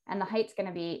 0, and the height's going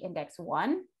to be index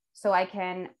 1. So I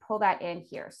can pull that in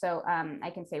here. So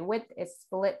I can say width is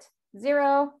split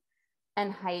 0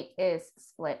 and height is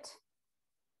split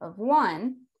of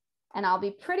 1. And I'll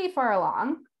be pretty far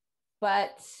along,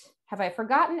 but have I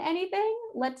forgotten anything?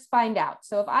 Let's find out.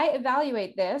 So if I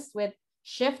evaluate this with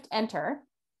Shift Enter,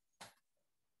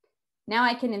 now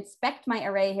I can inspect my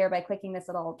array here by clicking this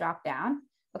little drop down.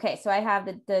 Okay, so I have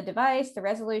the device, the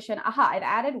resolution. Aha, I've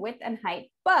added width and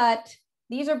height, but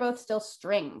these are both still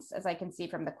strings, as I can see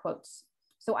from the quotes.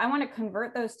 So I want to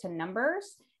convert those to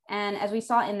numbers. And as we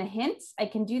saw in the hints, I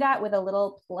can do that with a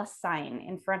little plus sign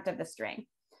in front of the string.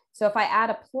 So if I add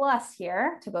a plus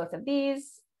here to both of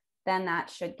these, then that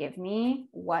should give me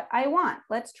what I want.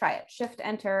 Let's try it. Shift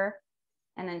Enter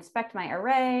and inspect my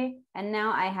array. And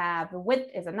now I have the width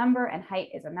is a number and height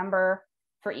is a number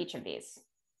for each of these.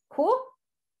 Cool.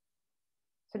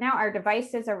 So now our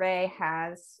devices array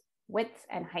has width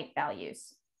and height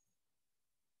values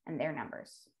and their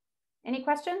numbers. Any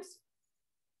questions?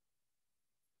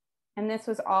 And this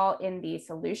was all in the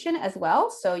solution as well.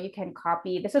 So you can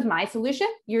copy, this is my solution.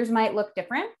 Yours might look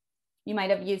different. You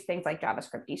might have used things like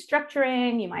JavaScript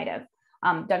destructuring. You might have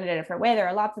done it a different way. There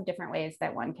are lots of different ways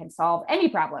that one can solve any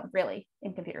problem really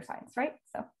in computer science, right?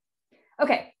 So,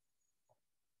 okay.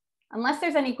 Unless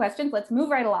there's any questions, let's move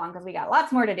right along because we got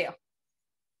lots more to do.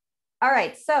 All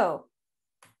right, so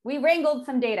we wrangled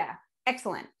some data.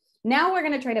 Excellent. Now we're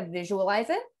going to try to visualize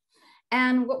it.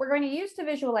 And what we're going to use to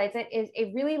visualize it is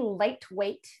a really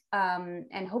lightweight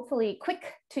and hopefully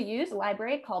quick to use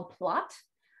library called Plot.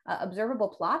 Observable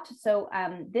Plot. So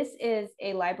this is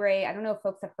a library. I don't know if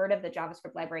folks have heard of the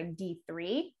JavaScript library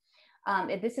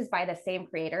D3. This is by the same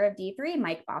creator of D3,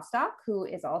 Mike Bostock, who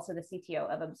is also the CTO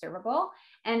of Observable.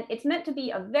 And it's meant to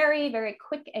be a very, very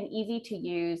quick and easy to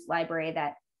use library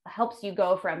that helps you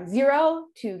go from 0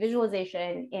 to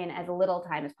visualization in as little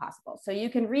time as possible. So you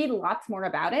can read lots more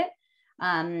about it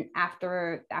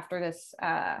after this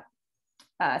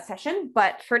session,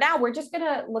 but for now, we're just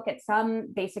gonna look at some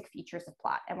basic features of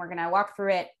Plot and we're gonna walk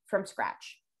through it from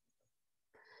scratch.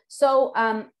 So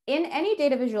in any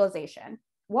data visualization,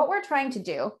 what we're trying to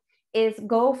do is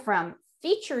go from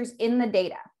features in the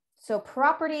data, so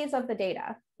properties of the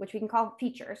data, which we can call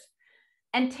features,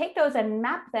 and take those and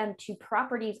map them to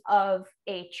properties of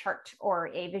a chart or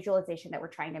a visualization that we're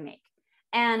trying to make.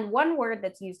 And one word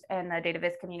that's used in the data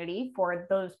viz community for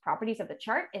those properties of the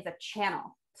chart is a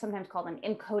channel, sometimes called an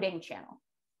encoding channel.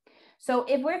 So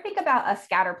if we think about a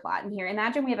scatter plot in here,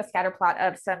 imagine we have a scatter plot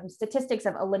of some statistics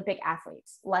of Olympic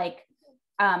athletes, like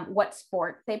what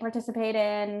sport they participate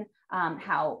in,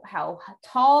 how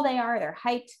tall they are, their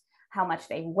height, how much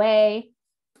they weigh.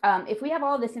 If we have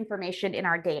all this information in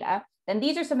our data, then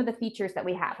these are some of the features that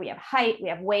we have. We have height, we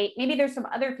have weight, maybe there's some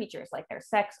other features like their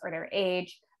sex or their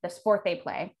age, the sport they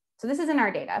play. So this is in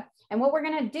our data. And what we're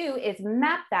gonna do is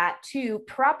map that to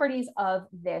properties of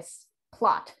this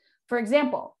plot. For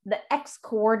example, the X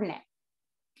coordinate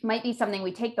might be something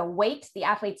we take the weight, the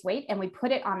athlete's weight, and we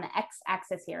put it on the X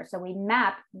axis here. So we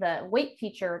map the weight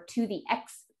feature to the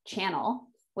X channel,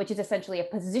 which is essentially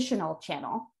a positional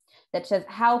channel that says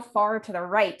how far to the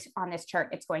right on this chart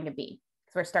it's going to be.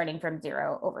 So we're starting from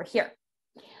 0 over here.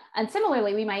 And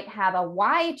similarly, we might have a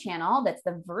Y channel that's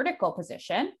the vertical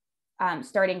position,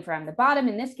 starting from the bottom.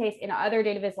 In this case, in other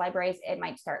data viz libraries, it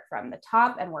might start from the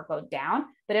top and work go down.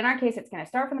 But in our case, it's going to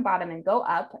start from the bottom and go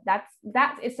up. That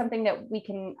is something that we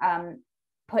can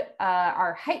put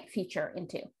our height feature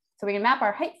into. So we can map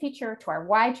our height feature to our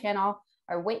Y channel,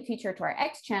 weight feature to our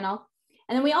X channel.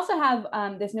 And then we also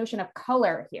have this notion of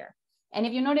color here. And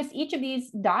if you notice, each of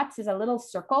these dots is a little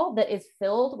circle that is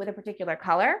filled with a particular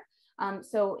color.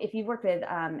 So if you've worked with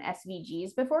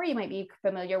SVGs before, you might be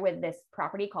familiar with this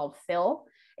property called fill.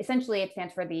 Essentially, it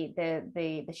stands for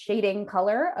the shading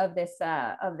color of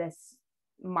this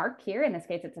mark here. In this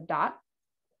case, it's a dot.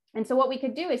 And so what we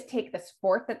could do is take the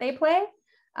sport that they play,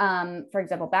 for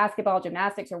example, basketball,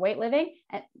 gymnastics, or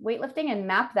weightlifting, and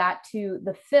map that to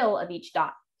the fill of each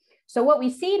dot. So what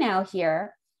we see now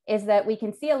here is that we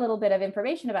can see a little bit of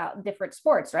information about different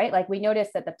sports, right? Like we notice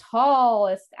that the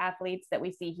tallest athletes that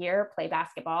we see here play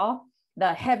basketball.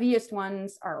 The heaviest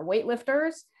ones are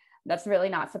weightlifters. That's really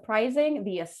not surprising.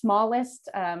 The smallest,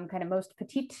 kind of most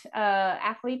petite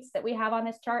athletes that we have on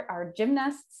this chart are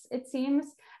gymnasts, it seems.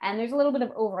 And there's a little bit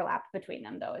of overlap between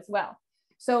them though as well.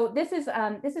 So this is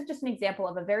just an example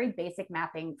of a very basic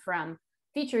mapping from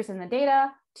features in the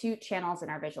data to channels in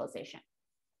our visualization.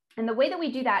 And the way that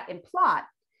we do that in plot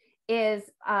is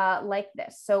like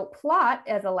this. So plot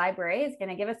as a library is going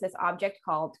to give us this object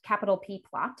called capital P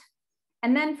plot.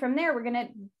 And then from there, we're going to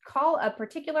call a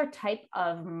particular type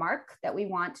of mark that we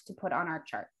want to put on our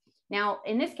chart. Now,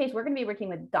 in this case, we're going to be working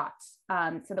with dots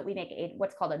so that we make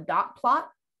what's called a dot plot,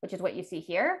 which is what you see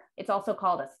here. It's also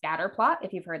called a scatter plot,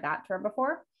 if you've heard that term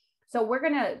before. So we're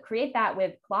going to create that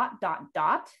with plot dot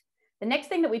dot. The next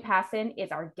thing that we pass in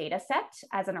is our data set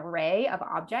as an array of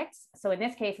objects. So in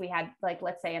this case, we had, like,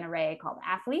 let's say an array called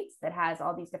athletes that has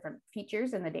all these different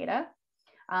features in the data.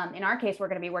 In our case, we're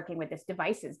going to be working with this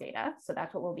devices data. So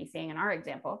that's what we'll be seeing in our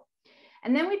example.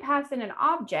 And then we pass in an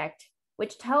object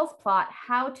which tells plot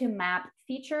how to map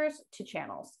features to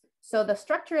channels. So the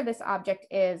structure of this object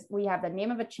is we have the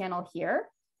name of a channel here,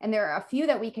 and there are a few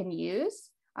that we can use.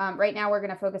 Right now, we're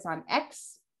going to focus on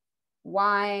X,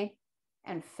 Y,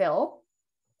 and fill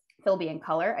being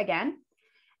color again.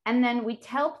 And then we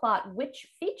tell plot which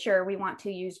feature we want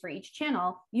to use for each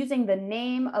channel using the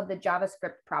name of the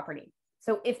JavaScript property.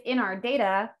 So if in our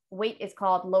data, weight is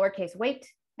called lowercase weight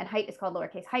and height is called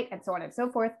lowercase height and so on and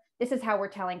so forth, this is how we're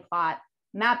telling plot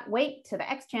map weight to the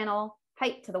X channel,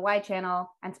 height to the Y channel,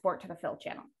 and sport to the fill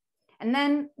channel. And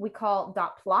then we call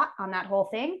dot plot on that whole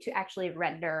thing to actually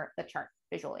render the chart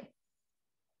visually.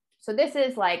 So this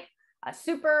is like a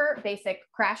super basic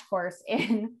crash course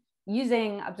in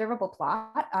using observable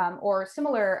plot or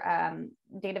similar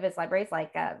data viz libraries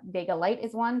like Vega Lite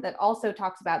is one that also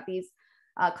talks about these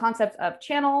concepts of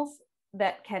channels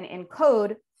that can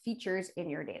encode features in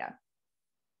your data.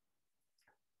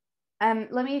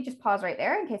 Let me just pause right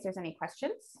there in case there's any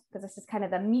questions, because this is kind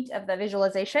of the meat of the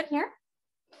visualization here.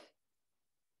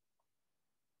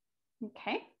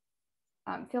 Okay,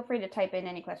 feel free to type in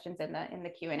any questions in the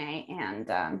Q&A,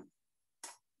 and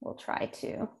we'll try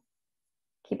to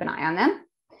keep an eye on them.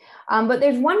 But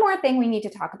there's one more thing we need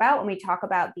to talk about when we talk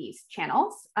about these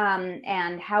channels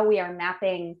and how we are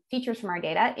mapping features from our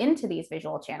data into these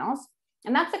visual channels.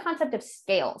 And that's the concept of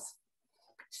scales.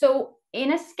 So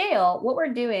in a scale, what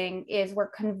we're doing is we're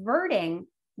converting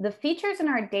the features in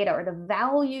our data or the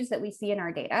values that we see in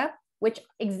our data, which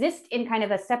exist in kind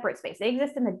of a separate space. They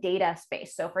exist in the data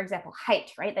space. So for example,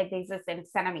 height, right? Like they exist in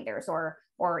centimeters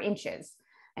or inches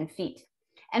and feet.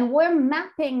 And we're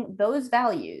mapping those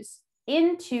values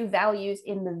into values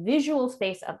in the visual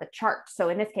space of the chart. So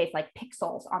in this case, like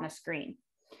pixels on a screen.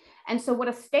 And so what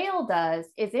a scale does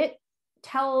is it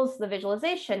tells the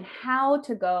visualization how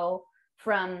to go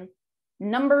from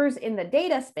numbers in the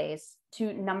data space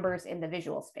to numbers in the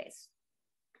visual space.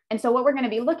 And so what we're going to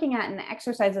be looking at in the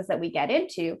exercises that we get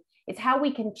into is how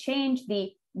we can change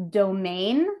the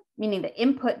domain, meaning the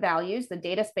input values, the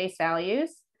data space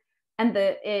values,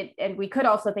 and we could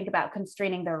also think about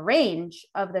constraining the range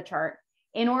of the chart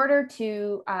in order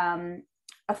to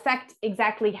affect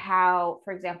exactly how,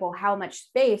 for example, how much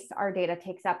space our data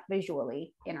takes up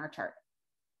visually in our chart.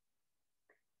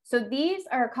 So these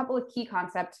are a couple of key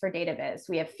concepts for data viz.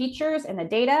 We have features in the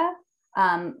data,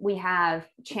 we have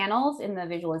channels in the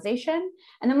visualization,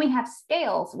 and then we have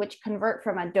scales, which convert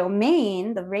from a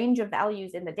domain, the range of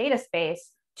values in the data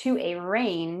space, to a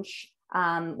range,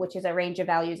 which is a range of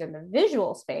values in the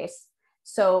visual space.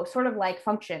 So sort of like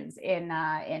functions in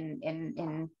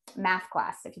math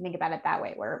class, if you think about it that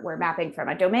way, we're mapping from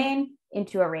a domain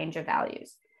into a range of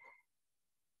values.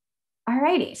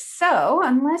 Alrighty, so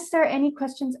unless there are any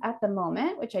questions at the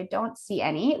moment, which I don't see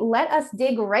any, let us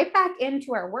dig right back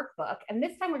into our workbook. And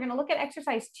this time we're going to look at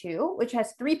exercise 2, which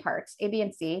has 3 parts, A, B,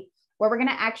 and C, where we're going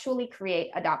to actually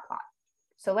create a dot plot.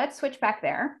 So let's switch back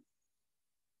there.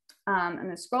 I'm going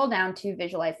to scroll down to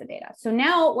visualize the data. So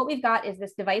now what we've got is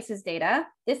this devices data.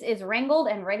 This is wrangled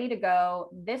and ready to go.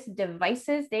 This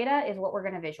devices data is what we're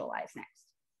going to visualize next.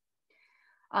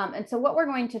 And so what we're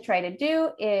going to try to do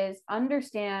is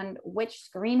understand which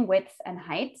screen widths and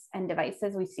heights and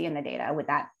devices we see in the data with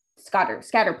that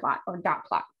scatter plot or dot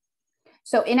plot.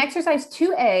 So in exercise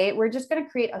 2A, we're just going to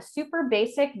create a super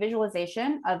basic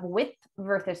visualization of width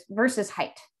versus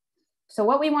height. So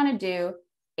what we want to do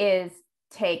is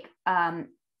take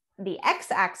the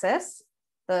x-axis,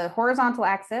 the horizontal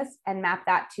axis, and map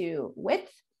that to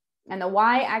width, and the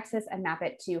y-axis and map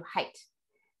it to height.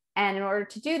 And in order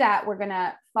to do that, we're going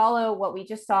to follow what we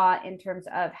just saw in terms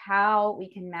of how we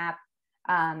can map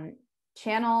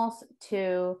channels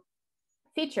to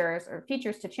features or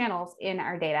features to channels in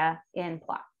our data in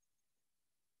plot.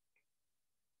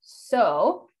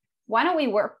 So why don't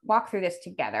we walk through this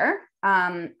together?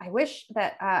 I wish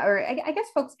that, or I guess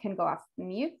folks can go off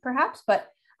mute perhaps, but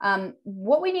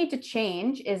what we need to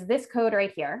change is this code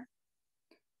right here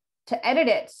to edit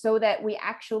it so that we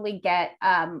actually get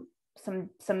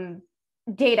some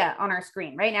data on our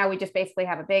screen. Right now, we just basically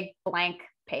have a big blank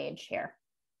page here.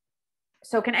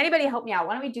 So can anybody help me out?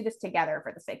 Why don't we do this together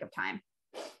for the sake of time?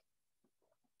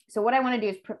 So what I want to do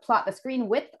is plot the screen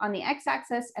width on the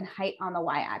x-axis and height on the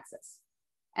y-axis.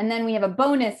 And then we have a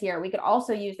bonus here. We could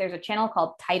also use, there's a channel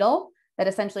called title that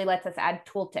essentially lets us add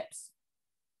tooltips.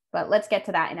 But let's get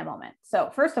to that in a moment.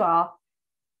 So first of all,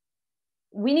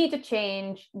 we need to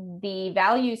change the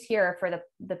values here for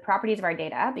the properties of our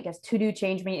data, because to-do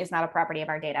change me is not a property of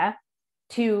our data,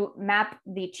 to map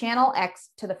the channel X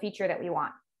to the feature that we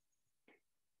want.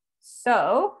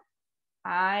 So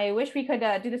I wish we could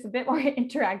do this a bit more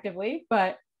interactively,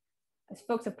 but as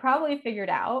folks have probably figured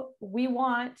out, we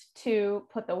want to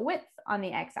put the width on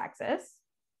the x-axis.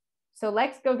 So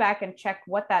let's go back and check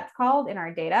what that's called in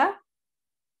our data.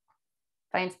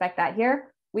 If I inspect that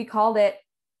here, we called it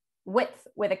width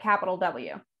with a capital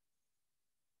W.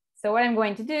 So what I'm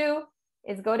going to do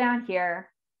is go down here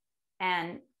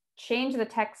and change the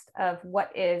text of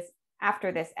what is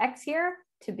after this X here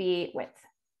to be width.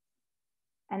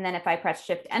 And then if I press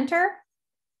Shift Enter,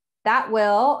 that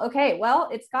will, okay, well,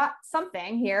 it's got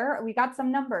something here. We got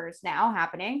some numbers now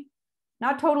happening.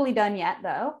 Not totally done yet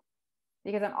though,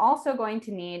 because I'm also going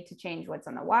to need to change what's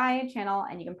on the Y channel,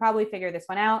 and you can probably figure this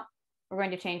one out. We're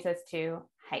going to change this to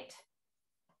height.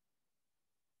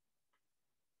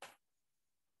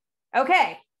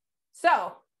 Okay,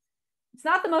 so it's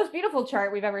not the most beautiful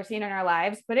chart we've ever seen in our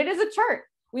lives, but it is a chart.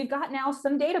 We've got now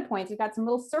some data points. We've got some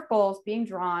little circles being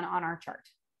drawn on our chart.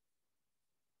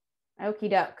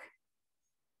 Okie doke.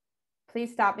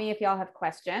 Please stop me if y'all have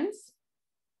questions.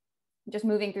 I'm just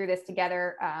moving through this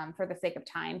together for the sake of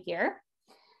time here.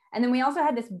 And then we also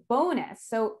had this bonus.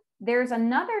 So there's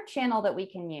another channel that we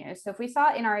can use. So if we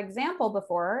saw in our example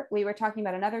before, we were talking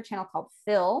about another channel called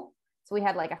fill. So we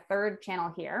had like a third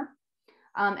channel here.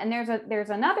 And there's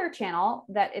another channel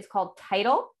that is called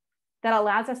title that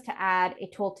allows us to add a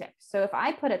tooltip. So if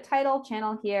I put a title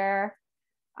channel here,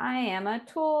 I am a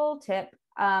tooltip.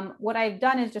 What I've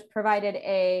done is just provided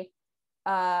a,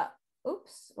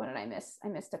 oops, what did I miss? I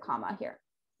missed a comma here.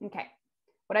 Okay.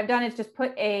 What I've done is just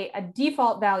put a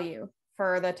default value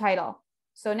for the title.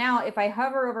 So now if I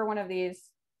hover over one of these,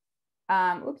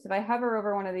 if I hover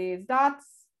over one of these dots,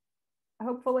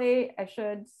 hopefully I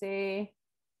should see,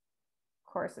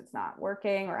 of course it's not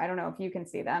working, or I don't know if you can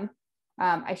see them.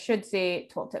 I should see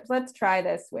tooltips. Let's try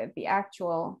this with the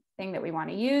actual thing that we want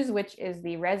to use, which is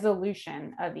the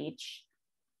resolution of each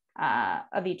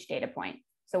data point.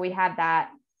 So we had that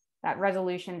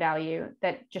resolution value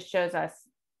that just shows us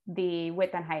the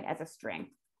width and height as a string.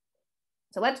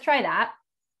 So let's try that.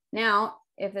 Now,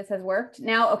 if this has worked.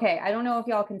 Now, okay, I don't know if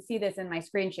y'all can see this in my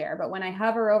screen share, but when I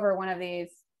hover over one of these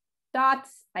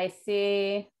dots, I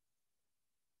see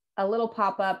a little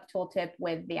pop-up tooltip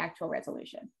with the actual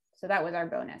resolution. So that was our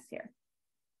bonus here.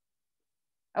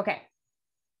 Okay.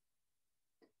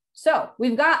 So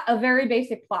we've got a very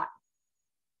basic plot.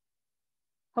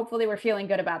 Hopefully we're feeling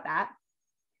good about that.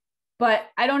 But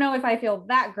I don't know if I feel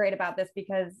that great about this,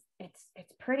 because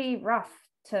it's pretty rough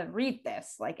to read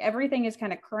this. Like everything is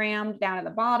kind of crammed down at the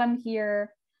bottom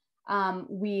here.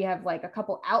 We have like a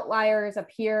couple outliers up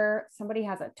here. Somebody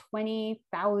has a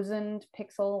 20,000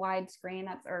 pixel wide screen,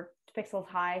 or pixels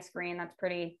high screen.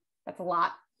 That's a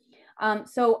lot.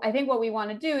 So I think what we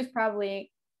want to do is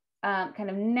probably kind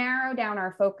of narrow down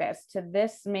our focus to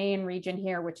this main region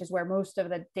here, which is where most of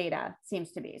the data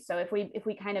seems to be. So if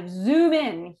we kind of zoom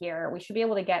in here, we should be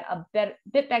able to get a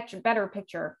better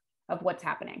picture of what's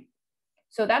happening.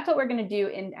 So that's what we're going to do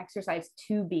in exercise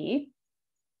 2B,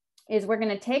 is we're going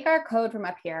to take our code from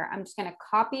up here. I'm just going to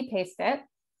copy paste it.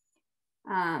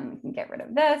 We can get rid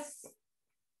of this,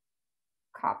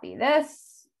 copy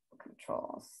this,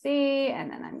 Control C,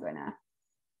 and then I'm going to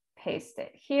paste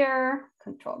it here,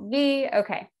 Control V.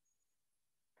 Okay.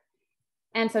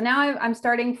 And so now I'm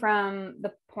starting from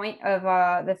the point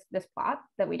of this plot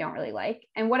that we don't really like.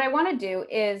 And what I want to do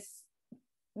is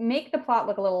make the plot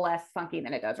look a little less funky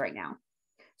than it does right now.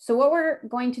 So what we're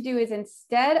going to do is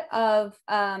instead of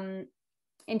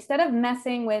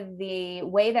messing with the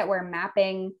way that we're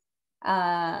mapping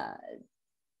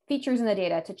features in the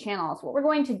data to channels, what we're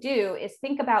going to do is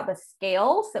think about the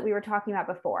scales that we were talking about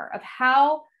before of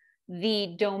how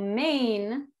the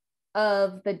domain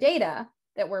of the data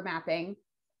that we're mapping,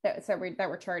 that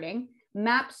we're charting,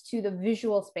 maps to the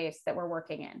visual space that we're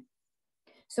working in.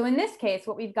 So in this case,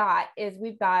 what we've got is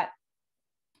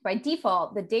by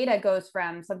default, the data goes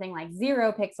from something like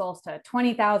 0 pixels to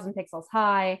 20,000 pixels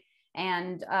high,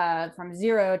 and from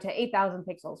 0 to 8,000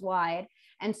 pixels wide.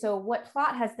 And so what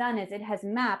plot has done is it has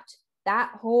mapped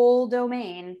that whole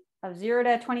domain of 0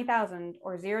 to 20,000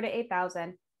 or 0 to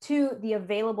 8,000 to the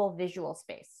available visual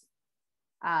space.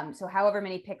 So however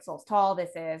many pixels tall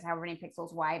this is, however many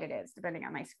pixels wide it is, depending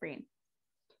on my screen.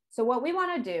 So what we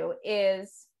want to do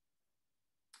is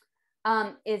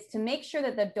to make sure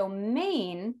that the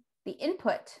domain, the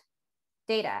input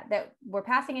data that we're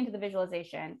passing into the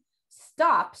visualization,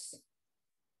 stops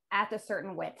at a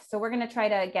certain width. So we're going to try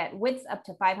to get widths up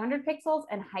to 500 pixels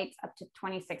and heights up to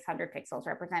 2,600 pixels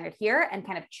represented here, and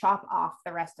kind of chop off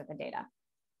the rest of the data.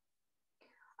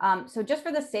 So just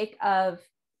for the sake of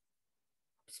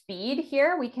speed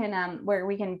here, we can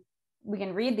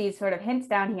read these sort of hints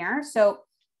down here. So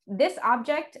this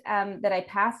object that I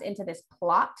pass into this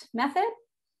plot method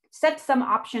sets some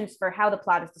options for how the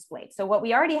plot is displayed. So what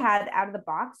we already had out of the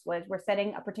box was we're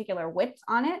setting a particular width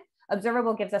on it.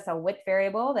 Observable gives us a width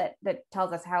variable that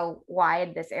tells us how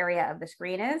wide this area of the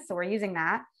screen is. So we're using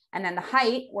that. And then the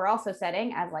height, we're also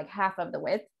setting as like half of the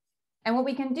width. And what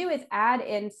we can do is add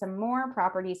in some more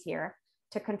properties here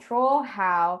to control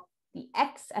how the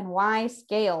X and Y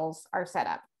scales are set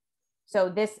up. So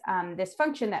this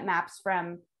function that maps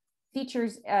from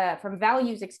values,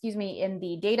 in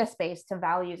the data space to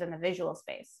values in the visual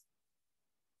space.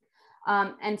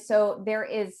 And so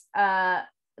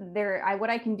what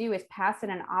I can do is pass in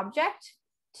an object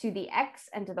to the X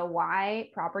and to the Y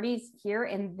properties here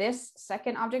in this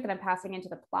second object that I'm passing into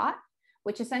the plot,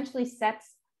 which essentially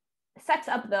sets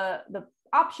up the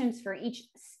options for each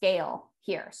scale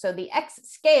here. So the X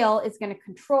scale is going to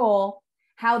control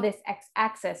how this X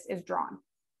axis is drawn.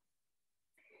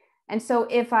 And so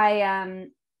if I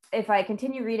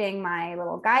continue reading my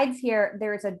little guides here,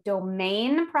 there's a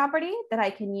domain property that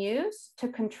I can use to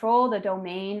control the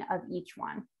domain of each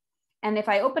one. And if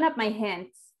I open up my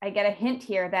hints, I get a hint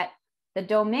here that the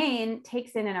domain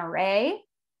takes in an array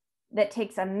that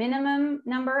takes a minimum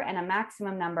number and a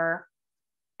maximum number,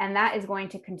 and that is going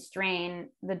to constrain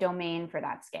the domain for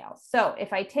that scale. So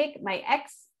if I take my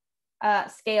X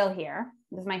scale here,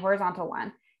 this is my horizontal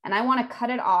one, and I want to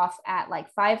cut it off at like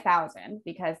 5,000,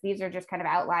 because these are just kind of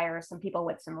outliers, some people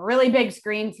with some really big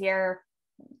screens here.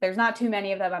 There's not too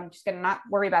many of them. I'm just going to not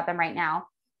worry about them right now.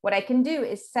 What I can do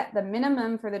is set the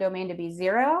minimum for the domain to be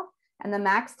 0 and the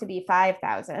max to be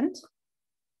 5,000.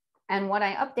 And when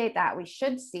I update that, we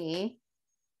should see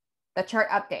the chart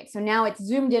update. So now it's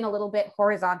zoomed in a little bit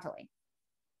horizontally.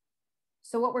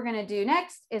 So what we're going to do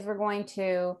next is we're going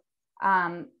to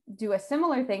do a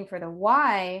similar thing for the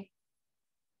Y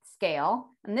scale.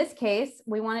 In this case,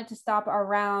 we want it to stop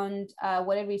around,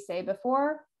 what did we say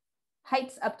before?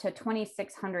 Heights up to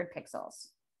 2,600 pixels.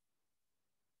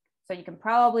 So you can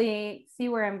probably see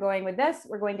where I'm going with this.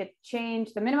 We're going to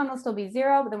change, the minimum will still be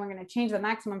 0, but then we're going to change the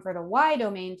maximum for the Y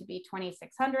domain to be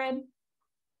 2,600.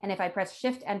 And if I press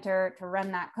Shift Enter to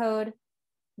run that code,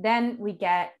 then we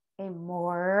get a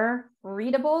more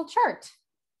readable chart.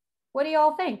 What do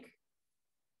y'all think?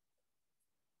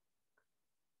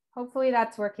 Hopefully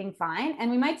that's working fine.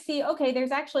 And we might see, okay, there's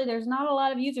not a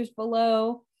lot of users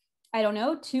below, I don't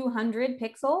know, 200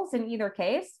 pixels in either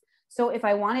case. So if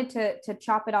I wanted to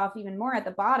chop it off even more at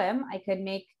the bottom, I could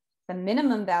make the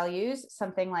minimum values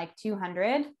something like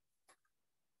 200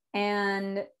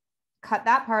 and cut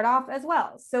that part off as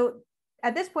well. So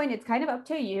at this point, it's kind of up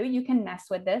to you. You can mess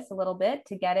with this a little bit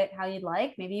to get it how you'd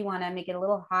like. Maybe you want to make it a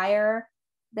little higher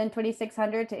than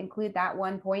 2,600 to include that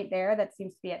one point there that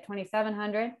seems to be at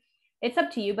 2,700. It's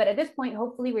up to you. But at this point,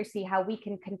 hopefully we see how we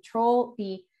can control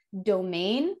the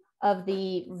domain of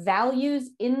the values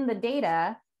in the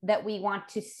data that we want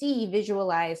to see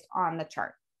visualized on the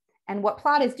chart. And what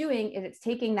plot is doing is it's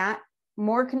taking that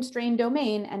more constrained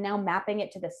domain and now mapping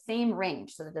it to the same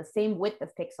range, so that the same width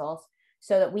of pixels,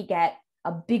 so that we get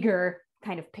a bigger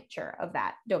kind of picture of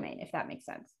that domain, if that makes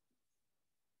sense.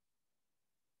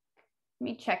 Let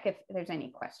me check if there's any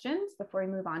questions before we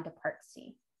move on to part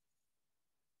C.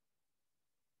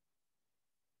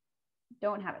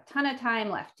 Don't have a ton of time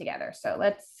left together, so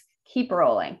let's keep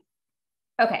rolling.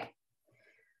 Okay.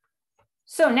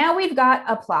 So now we've got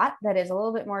a plot that is a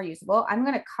little bit more usable. I'm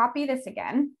going to copy this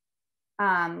again,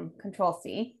 Control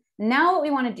C. Now what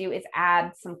we want to do is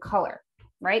add some color,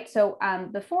 right? So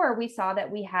before we saw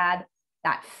that we had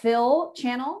that fill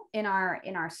channel in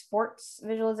our sports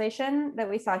visualization that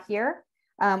we saw here.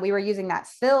 We were using that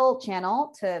fill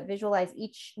channel to visualize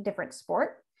each different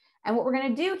sport. And what we're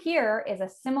going to do here is a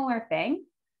similar thing,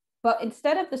 but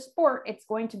instead of the sport, it's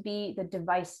going to be the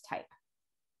device type.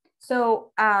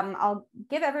 So I'll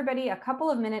give everybody a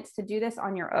couple of minutes to do this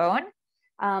on your own.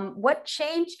 What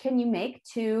change can you make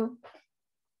to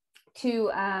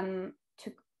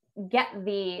get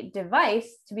the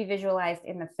device to be visualized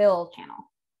in the fill channel?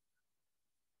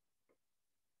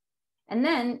 And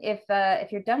then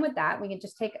if you're done with that, we can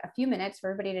just take a few minutes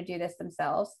for everybody to do this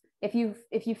themselves. If you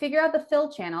figure out the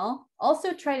fill channel,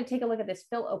 also try to take a look at this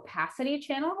fill opacity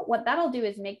channel. What that'll do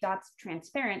is make dots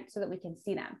transparent so that we can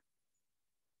see them.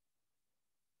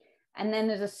 And then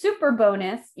there's a super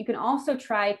bonus. You can also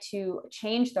try to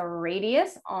change the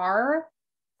radius R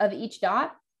of each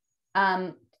dot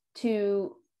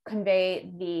to convey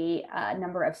the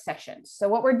number of sections. So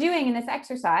what we're doing in this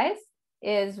exercise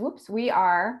is, we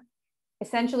are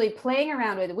essentially playing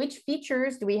around with which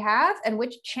features do we have and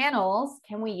which channels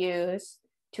can we use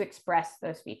to express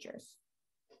those features.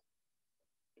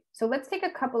 So let's take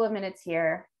a couple of minutes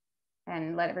here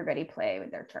and let everybody play with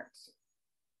their charts.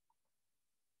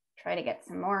 Try to get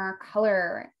some more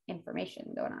color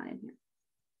information going on in here.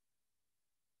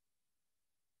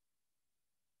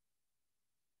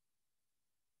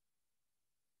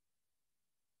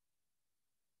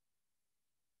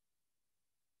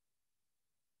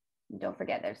 Don't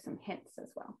forget, there's some hints as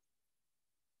well.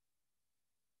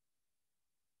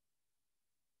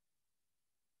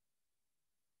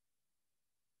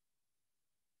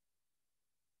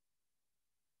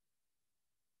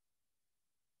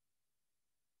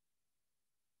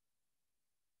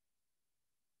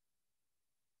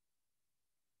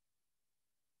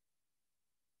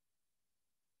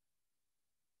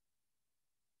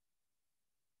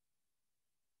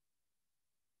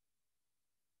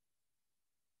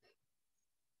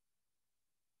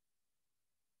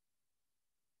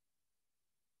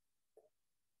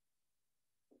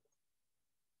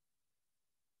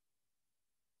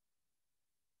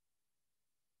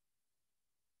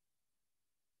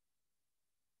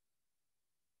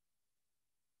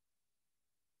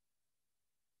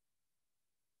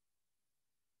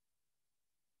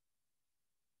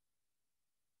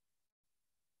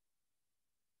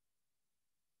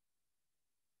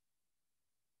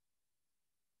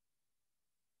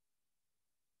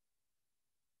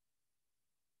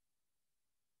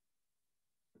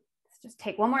 Just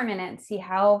take one more minute and see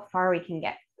how far we can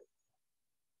get.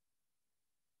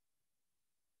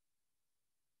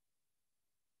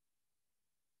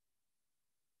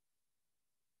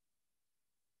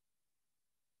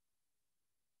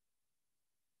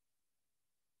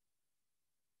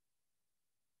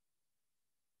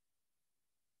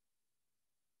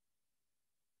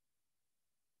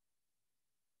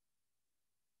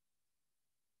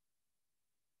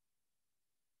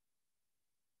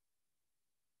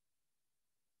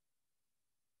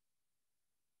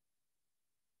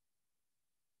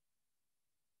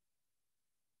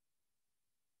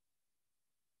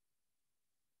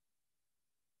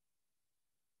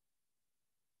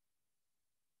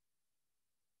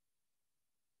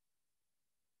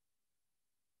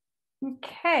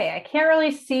 Okay, I can't really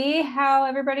see how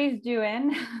everybody's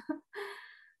doing.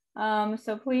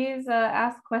 So please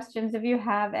ask questions if you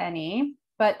have any.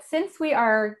 But since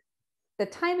the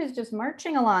time is just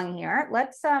marching along here,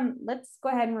 let's go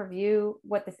ahead and review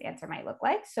what this answer might look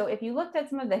like. So if you looked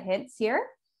at some of the hints here,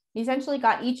 you essentially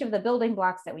got each of the building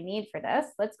blocks that we need for this.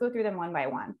 Let's go through them one by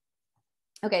one.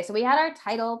 Okay, so we had our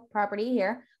title property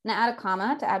here. I'm gonna add a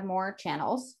comma to add more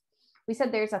channels. We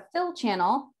said there's a fill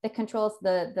channel that controls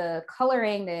the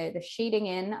coloring, the shading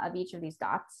in of each of these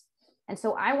dots. And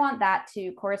so I want that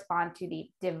to correspond to the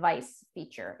device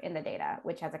feature in the data,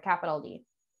 which has a capital D.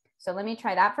 So let me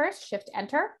try that first, Shift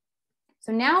Enter.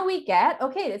 So now we get,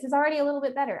 okay, this is already a little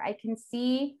bit better. I can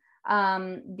see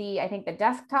I think the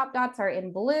desktop dots are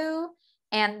in blue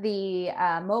and the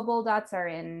mobile dots are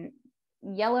in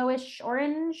yellowish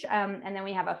orange. And then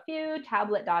we have a few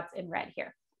tablet dots in red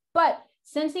here. But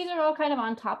since these are all kind of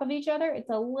on top of each other, it's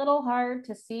a little hard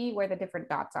to see where the different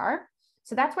dots are.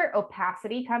 So that's where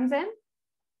opacity comes in.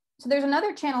 So there's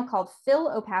another channel called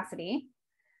fill opacity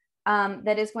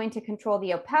that is going to control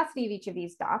the opacity of each of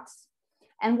these dots.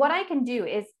 And what I can do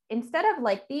is, instead of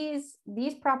like these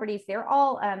properties, they're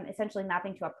all essentially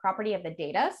mapping to a property of the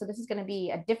data. So this is going to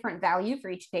be a different value for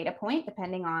each data point,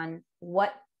 depending on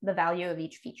what the value of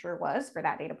each feature was for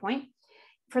that data point.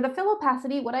 For the fill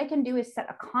opacity, what I can do is set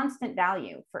a constant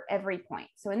value for every point.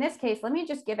 So in this case, let me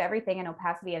just give everything an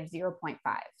opacity of 0.5.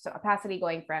 So opacity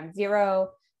going from 0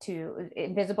 to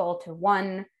invisible to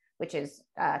 1, which is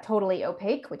totally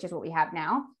opaque, which is what we have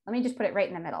now. Let me just put it right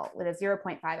in the middle with a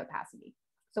 0.5 opacity.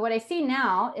 So what I see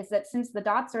now is that since the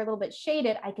dots are a little bit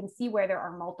shaded, I can see where there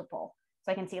are multiple.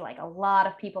 So I can see like a lot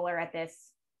of people are at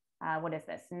this, what is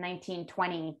this,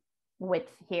 1920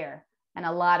 width here. And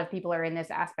a lot of people are in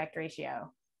this aspect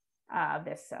ratio.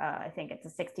 I think it's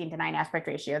a 16:9 aspect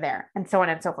ratio there, and so on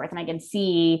and so forth. And I can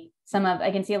see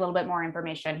a little bit more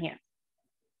information here.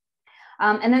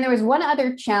 And then there was one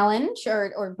other challenge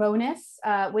or bonus,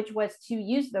 which was to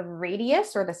use the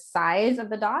radius or the size of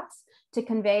the dots to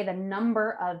convey the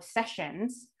number of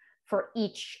sessions for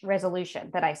each resolution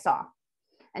that I saw.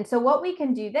 And so what we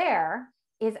can do there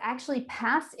is actually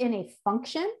pass in a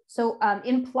function. So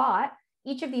in plot,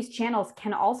 each of these channels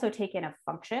can also take in a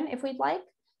function if we'd like.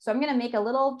 So I'm going to make a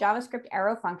little JavaScript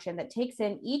arrow function that takes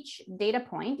in each data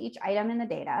point, each item in the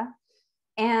data,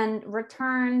 and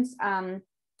returns,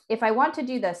 if I want to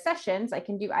do the sessions, I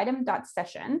can do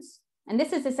item.sessions. And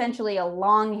this is essentially a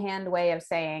longhand way of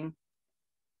saying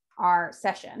our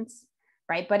sessions,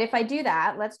 right? But if I do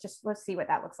that, let's see what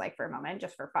that looks like for a moment,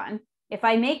 just for fun. If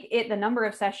I make it the number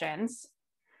of sessions,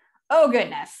 oh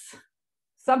goodness,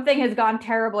 something has gone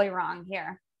terribly wrong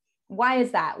here. Why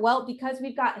is that? Well, because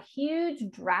we've got a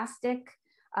huge drastic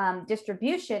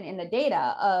distribution in the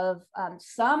data of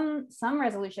some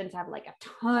resolutions have like a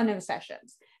ton of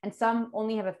sessions and some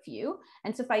only have a few.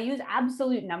 And so if I use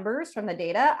absolute numbers from the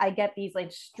data, I get these like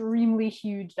extremely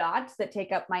huge dots that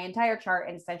take up my entire chart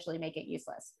and essentially make it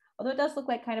useless. Although it does look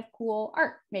like kind of cool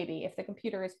art, maybe, if the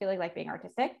computer is feeling like being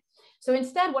artistic. So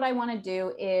instead, what I want to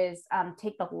do is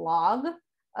take the log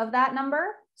of that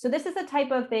number. So this is a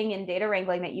type of thing in data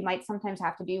wrangling that you might sometimes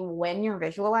have to do when you're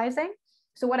visualizing.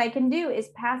 So what I can do is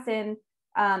pass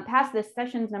this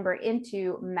sessions number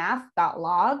into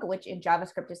math.log, which in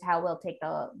JavaScript is how we'll take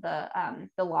the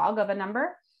log of a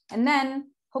number, and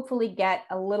then hopefully get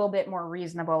a little bit more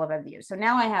reasonable of a view. So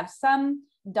now I have some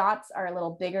dots are a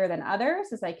little bigger than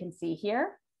others, as I can see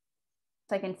here.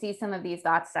 So I can see some of these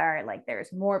dots are like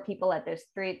there's more people at this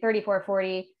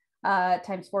 3440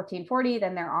 times 1440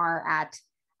 than there are at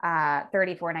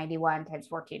 3491 times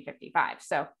 1455.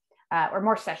 So, or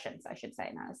more sessions, I should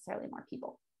say, not necessarily more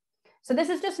people. So this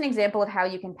is just an example of how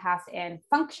you can pass in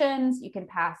functions, you can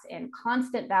pass in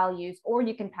constant values, or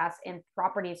you can pass in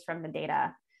properties from the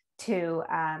data to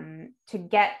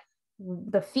get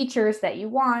the features that you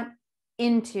want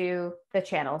into the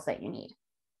channels that you need.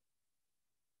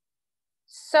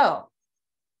 So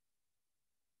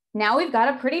now we've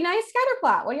got a pretty nice scatter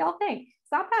plot. What do y'all think?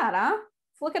 It's not bad, huh?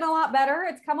 It's looking a lot better.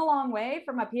 It's come a long way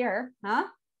from up here, huh?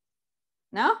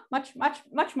 No, much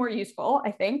more useful,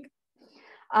 I think.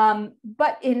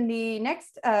 But in the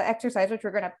next exercise, which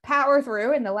we're going to power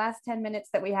through in the last 10 minutes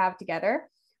that we have together,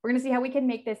 we're going to see how we can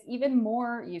make this even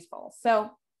more useful.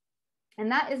 So, and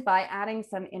that is by adding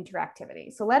some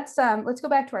interactivity. So let's go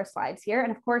back to our slides here.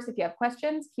 And of course, if you have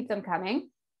questions, keep them coming.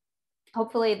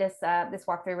 Hopefully this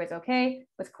walkthrough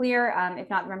was clear. If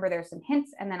not, remember there's some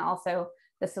hints and then also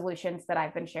the solutions that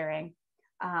I've been sharing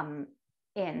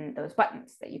in those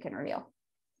buttons that you can reveal.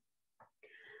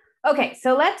 Okay,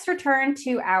 so let's return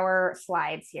to our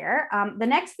slides here. The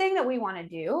next thing that we want to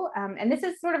do, and this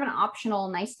is sort of an optional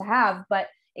nice to have, but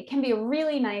it can be a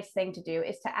really nice thing to do,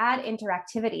 is to add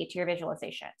interactivity to your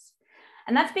visualizations.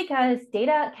 And that's because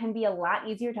data can be a lot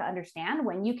easier to understand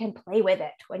when you can play with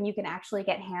it, when you can actually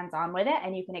get hands-on with it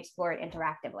and you can explore it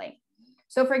interactively.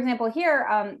 So for example,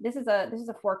 here, this is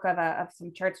a fork of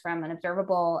some charts from an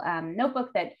Observable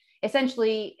notebook that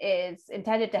essentially is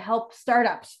intended to help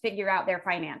startups figure out their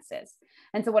finances.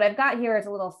 And so what I've got here is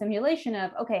a little simulation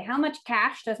of, okay, how much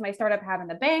cash does my startup have in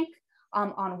the bank?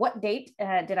 On what date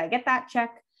did I get that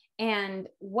check? And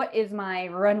what is my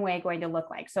runway going to look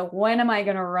like? So when am I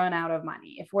going to run out of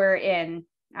money? If we're in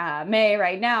May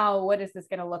right now, what is this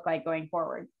going to look like going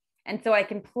forward? And so I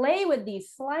can play with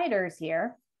these sliders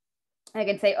here. I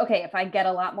can say, okay, if I get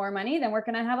a lot more money, then we're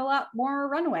going to have a lot more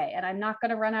runway and I'm not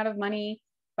going to run out of money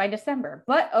by December.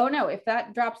 But oh no, if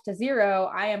that drops to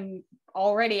 0, I am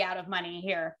already out of money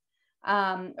here.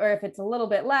 Or if it's a little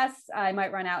bit less, I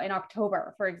might run out in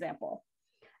October, for example.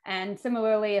 And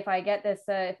similarly, if I get this,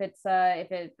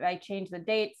 I change the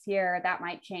dates here, that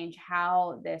might change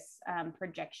how this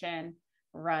projection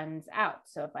runs out.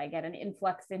 So if I get an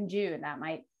influx in June, that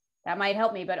might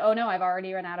help me, but oh no, I've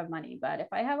already run out of money. But if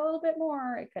I have a little bit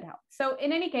more, it could help. So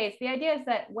in any case, the idea is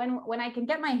that when I can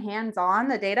get my hands on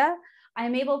the data,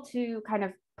 I'm able to kind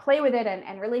of play with it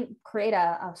and really create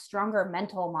a stronger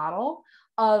mental model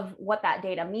of what that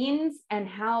data means and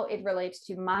how it relates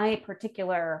to my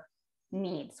particular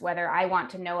needs, whether I want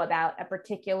to know about a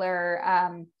particular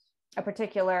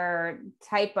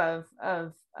type of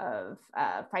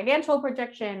financial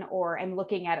projection, or I'm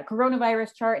looking at a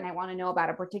coronavirus chart and I want to know about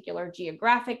a particular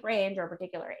geographic range or a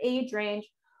particular age range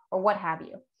or what have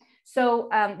you. So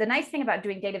the nice thing about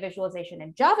doing data visualization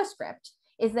in JavaScript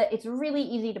is that it's really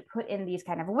easy to put in these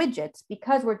kind of widgets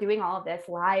because we're doing all of this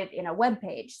live in a web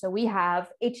page. So we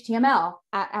have HTML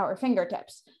at our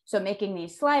fingertips. So making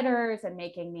these sliders and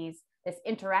making this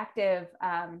interactive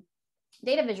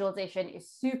data visualization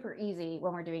is super easy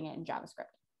when we're doing it in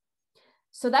JavaScript.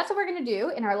 So that's what we're going to do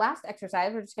in our last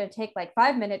exercise. We're just going to take like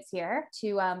 5 minutes here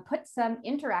to put some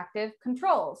interactive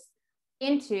controls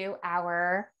into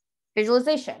our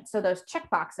visualization. So those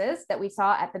checkboxes that we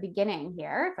saw at the beginning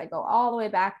here, if I go all the way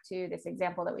back to this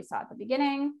example that we saw at the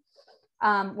beginning,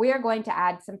 we are going to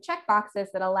add some checkboxes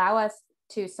that allow us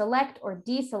to select or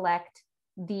deselect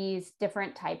these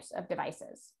different types of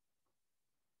devices.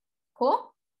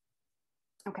 Cool?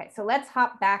 Okay, so let's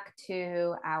hop back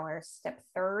to our step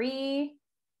 3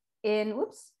 in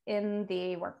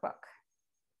the workbook.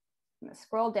 I'm going to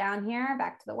scroll down here,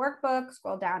 back to the workbook,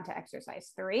 scroll down to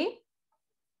exercise 3.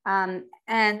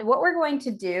 And what we're going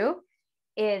to do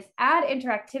is add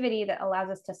interactivity that allows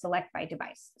us to select by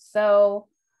device. So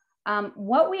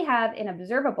what we have in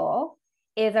Observable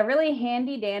is a really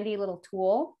handy dandy little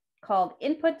tool called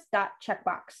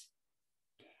inputs.checkbox.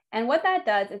 And what that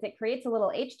does is it creates a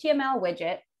little HTML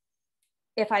widget.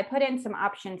 If I put in some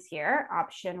options here,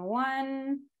 option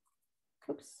 1,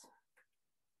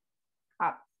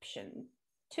 option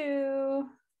 2,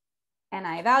 and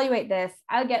I evaluate this,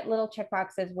 I'll get little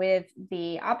checkboxes with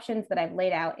the options that I've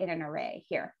laid out in an array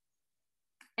here.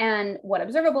 And what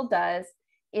Observable does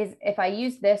is if I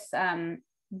use this,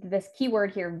 this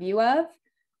keyword here, view of,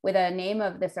 with a name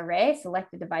of this array,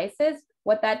 selected devices,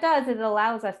 what that does is it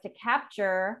allows us to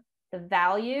capture the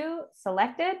value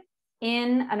selected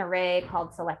in an array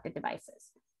called selected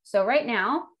devices. So right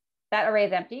now, that array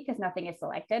is empty because nothing is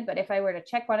selected. But if I were to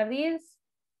check one of these,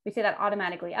 we see that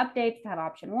automatically updates to have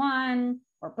option 1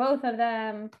 or both of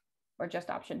them or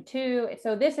just option 2.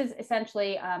 So this is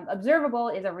essentially Observable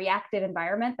is a reactive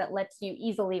environment that lets you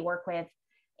easily work with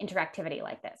interactivity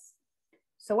like this.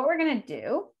 So what we're going to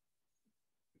do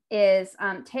is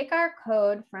take our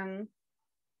code from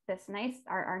this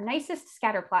our nicest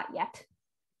scatter plot yet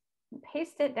and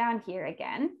paste it down here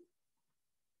again.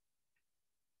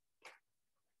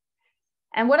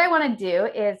 And what I want to do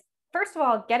is, first of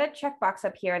all, get a checkbox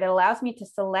up here that allows me to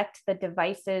select the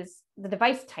device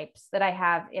types that I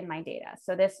have in my data.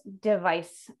 So this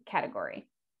device category.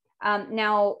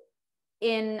 Now,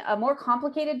 in a more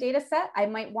complicated data set, I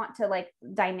might want to like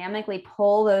dynamically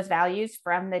pull those values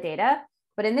from the data.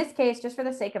 But in this case, just for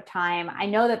the sake of time, I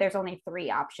know that there's only 3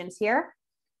 options here,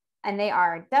 and they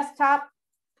are desktop,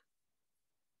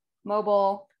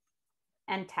 mobile,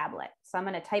 and tablet. So I'm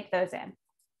going to type those in.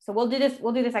 So we'll do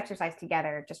this exercise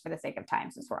together just for the sake of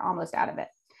time since we're almost out of it.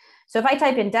 So if I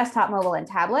type in desktop, mobile, and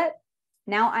tablet,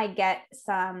 now I get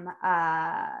some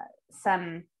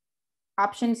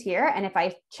options here. And if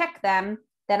I check them,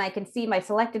 then I can see my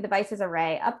selected devices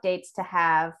array updates to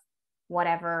have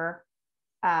whatever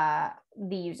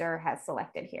the user has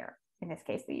selected here. In this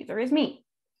case, the user is me.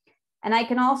 And I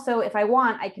can also, if I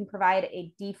want, I can provide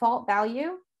a default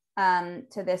value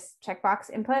to this checkbox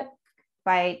input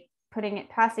by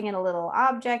passing in a little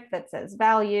object that says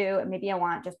value, and maybe I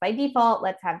want just by default,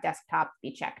 let's have desktop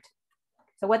be checked.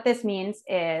 So what this means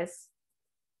is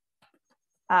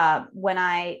when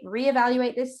I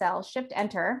reevaluate this cell, shift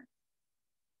enter,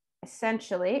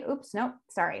 essentially,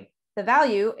 the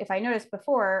value, if I noticed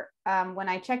before, when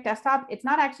I check desktop, it's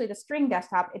not actually the string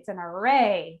desktop, it's an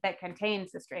array that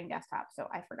contains the string desktop. So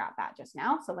I forgot that just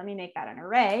now. So let me make that an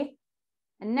array.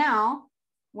 And now,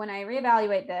 when I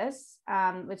reevaluate this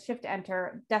with shift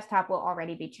enter, desktop will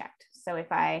already be checked. So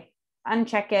if I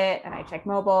uncheck it and I check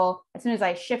mobile, as soon as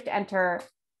I shift enter,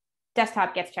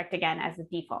 desktop gets checked again as the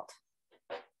default,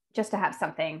 just to have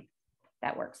something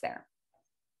that works there.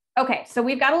 Okay, so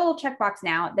we've got a little checkbox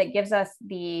now that gives us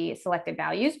the selected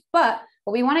values, but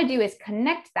what we want to do is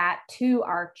connect that to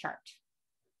our chart.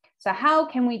 So how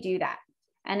can we do that?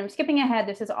 And I'm skipping ahead.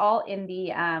 This is all in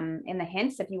the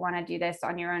hints if you want to do this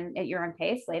on your own at your own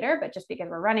pace later, but just because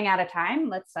we're running out of time,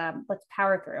 let's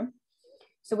power through.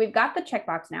 So we've got the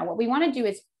checkbox now. What we want to do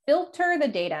is filter the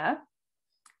data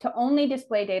to only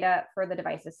display data for the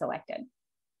devices selected.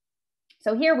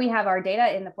 So here we have our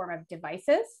data in the form of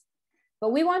devices,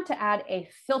 but we want to add a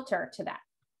filter to that.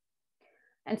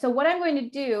 And so what I'm going to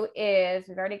do is,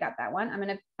 we've already got that one. I'm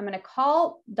going to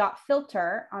call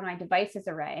 .filter on my devices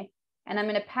array, and I'm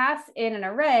going to pass in an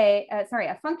array,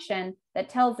 a function that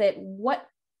tells it what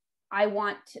I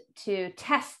want to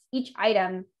test each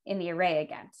item in the array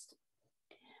against.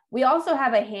 We also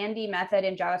have a handy method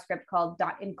in JavaScript called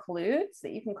 .includes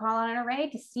that you can call on an array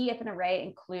to see if an array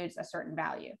includes a certain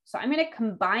value. So I'm going to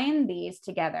combine these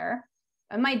together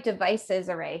in my devices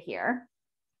array here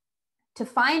to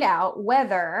find out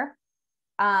whether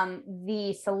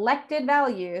the selected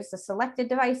values, the selected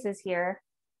devices here,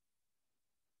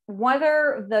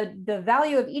 whether the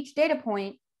value of each data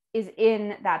point is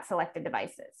in that selected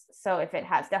devices. So if it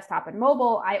has desktop and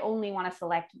mobile, I only want to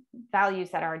select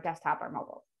values that are desktop or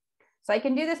mobile. So I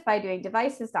can do this by doing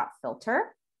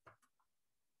devices.filter.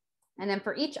 And then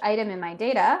for each item in my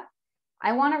data,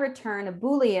 I want to return a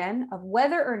Boolean of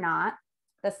whether or not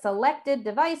the selected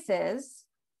devices,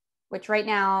 which right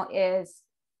now is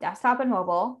desktop and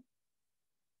mobile,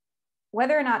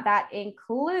 whether or not that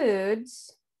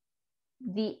includes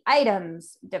the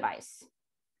items device.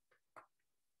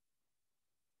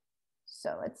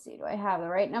 So let's see, do I have the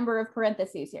right number of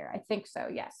parentheses here? I think so,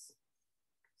 yes.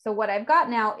 So what I've got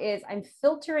now is I'm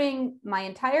filtering my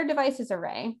entire devices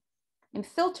array. I'm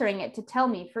filtering it to tell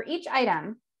me for each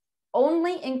item,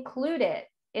 only include it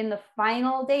in the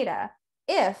final data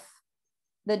if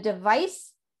the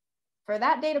device for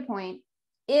that data point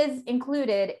is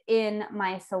included in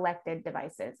my selected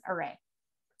devices array.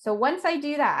 So once I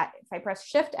do that, if I press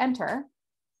Shift Enter,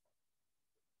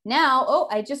 now, oh,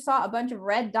 I just saw a bunch of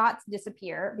red dots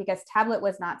disappear because tablet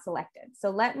was not selected. So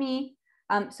let me,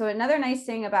 so another nice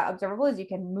thing about Observable is you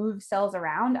can move cells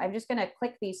around. I'm just going to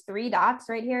click these 3 dots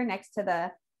right here next to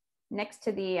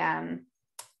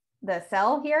the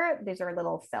cell here. These are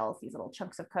little cells, these little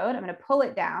chunks of code. I'm going to pull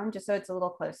it down just so it's a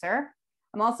little closer.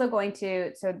 I'm also going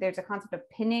to, so there's a concept of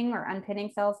pinning or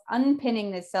unpinning cells.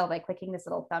 Unpinning this cell by clicking this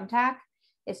little thumbtack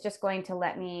is just going to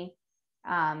let me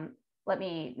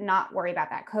not worry about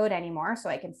that code anymore so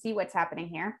I can see what's happening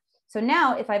here. So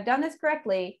now if I've done this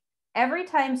correctly, every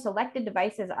time selected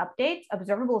devices updates,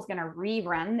 Observable is going to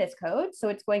rerun this code. So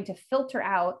it's going to filter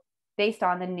out based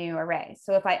on the new array.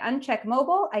 So if I uncheck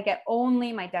mobile, I get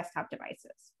only my desktop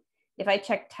devices. If I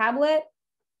check tablet,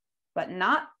 but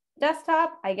not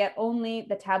desktop, I get only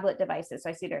the tablet devices. So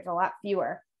I see there's a lot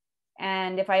fewer.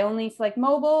 And if I only select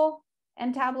mobile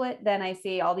and tablet, then I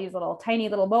see all these little tiny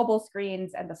little mobile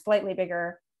screens and the slightly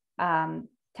bigger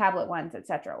tablet ones,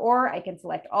 etc. Or I can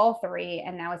select all 3,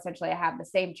 and now essentially I have the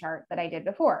same chart that I did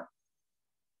before.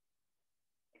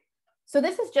 So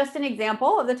this is just an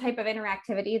example of the type of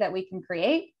interactivity that we can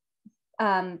create.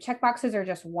 Checkboxes are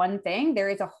just one thing. There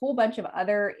is a whole bunch of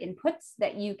other inputs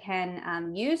that you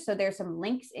can use. So there's some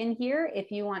links in here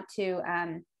if you want to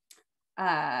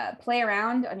play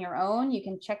around on your own. You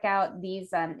can check out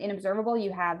these in Observable.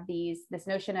 You have this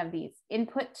notion of these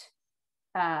input,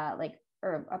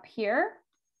 or up here.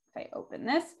 If I open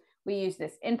this, we use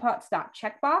this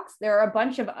inputs.checkbox. There are a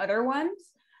bunch of other ones.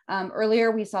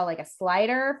 Earlier we saw like a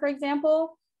slider, for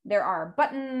example. There are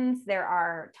buttons, there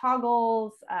are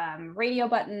toggles, radio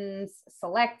buttons,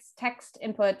 selects, text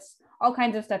inputs, all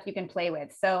kinds of stuff you can play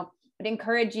with. So I'd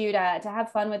encourage you to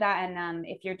have fun with that. And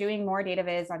if you're doing more data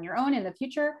viz on your own in the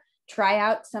future, try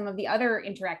out some of the other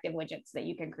interactive widgets that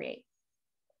you can create.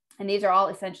 And these are all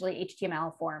essentially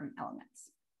HTML form elements.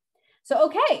 So,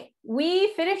 okay,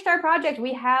 we finished our project.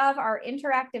 We have our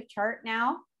interactive chart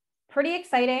now. Pretty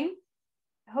exciting.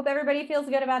 I hope everybody feels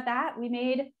good about that. We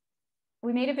made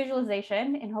a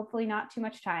visualization in hopefully not too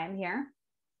much time here.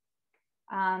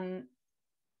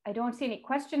 I don't see any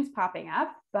questions popping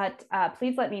up, but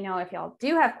please let me know if y'all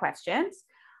do have questions.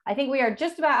 I think we are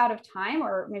just about out of time,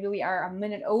 or maybe we are a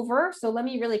minute over. So let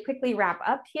me really quickly wrap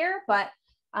up here. But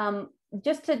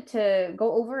just to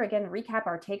go over again, recap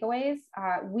our takeaways,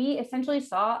 we essentially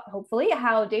saw, hopefully,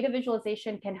 how data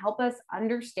visualization can help us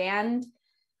understand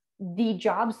the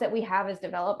jobs that we have as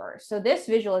developers. So this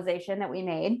visualization that we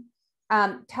made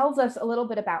tells us a little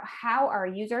bit about how our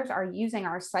users are using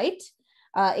our site.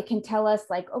 It can tell us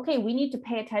like, okay, we need to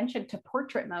pay attention to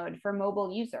portrait mode for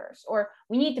mobile users, or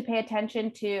we need to pay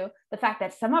attention to the fact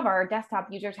that some of our desktop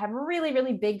users have really,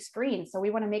 really big screens. So we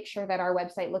want to make sure that our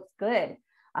website looks good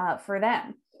for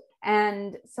them.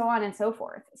 and so on and so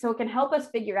forth. So it can help us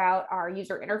figure out our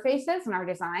user interfaces and our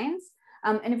designs.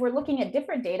 And if we're looking at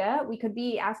different data, we could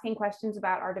be asking questions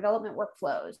about our development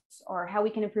workflows or how we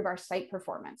can improve our site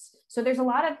performance. So there's a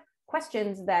lot of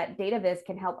questions that data viz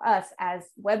can help us as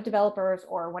web developers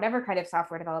or whatever kind of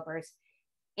software developers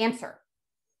answer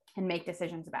and make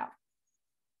decisions about.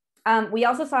 We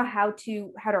also saw how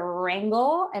to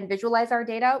wrangle and visualize our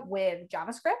data with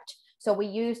JavaScript. So we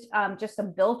used just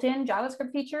some built-in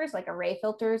JavaScript features like array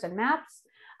filters and maps.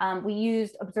 We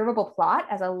used Observable Plot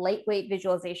as a lightweight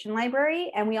visualization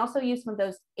library. And we also used some of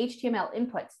those HTML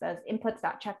inputs, those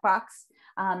inputs.checkbox,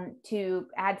 to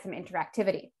add some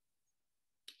interactivity.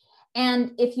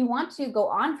 And if you want to go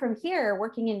on from here,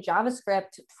 working in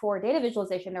JavaScript for data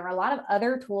visualization, there are a lot of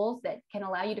other tools that can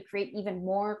allow you to create even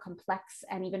more complex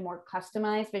and even more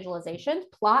customized visualizations.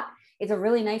 Plot is a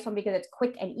really nice one because it's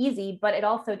quick and easy, but it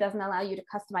also doesn't allow you to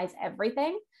customize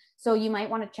everything. So you might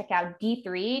want to check out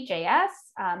D3.js.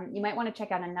 You might want to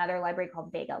check out another library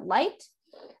called Vega Lite.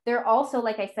 There are also,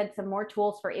 like I said, some more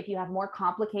tools for if you have more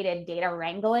complicated data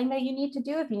wrangling that you need to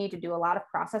do, if you need to do a lot of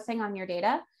processing on your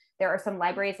data. There are some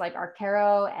libraries like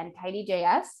Arcaro and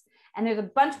Tidy.js, and there's a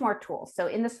bunch more tools. So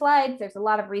in the slides, there's a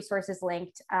lot of resources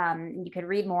linked. You can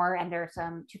read more, and there are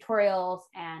some tutorials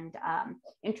and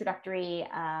introductions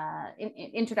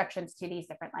to these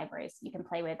different libraries you can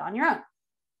play with on your own.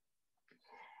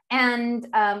 And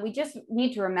we just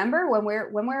need to remember when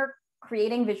we're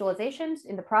creating visualizations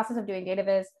in the process of doing data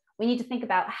viz, we need to think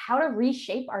about how to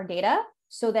reshape our data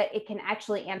so that it can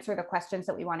actually answer the questions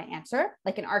that we want to answer.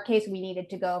 Like in our case, we needed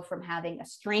to go from having a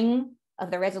string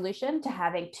of the resolution to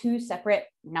having 2 separate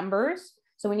numbers.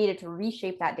 So we needed to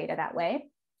reshape that data that way.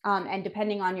 And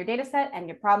depending on your data set and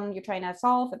your problem you're trying to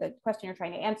solve or the question you're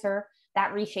trying to answer,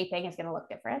 that reshaping is going to look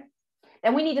different.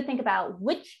 Then we need to think about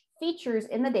which features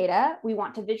in the data we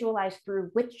want to visualize through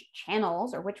which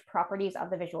channels or which properties of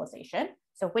the visualization.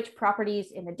 So which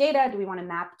properties in the data do we want to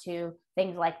map to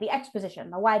things like the X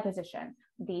position, the Y position,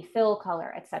 the fill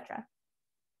color, etc.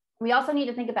 We also need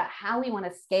to think about how we want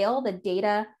to scale the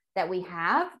data that we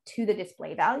have to the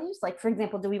display values. Like, for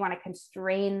example, do we want to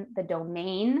constrain the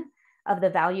domain of the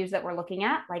values that we're looking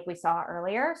at, like we saw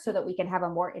earlier, so that we can have a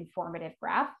more informative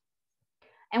graph?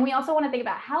 And we also want to think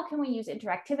about how can we use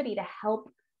interactivity to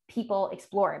help people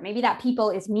explore it. Maybe that people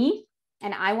is me,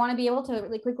 and I want to be able to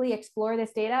really quickly explore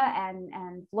this data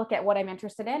and look at what I'm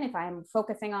interested in. If I'm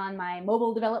focusing on my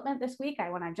mobile development this week, I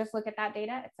want to just look at that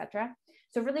data, etc.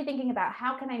 So really thinking about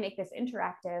how can I make this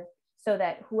interactive so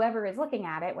that whoever is looking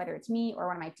at it, whether it's me or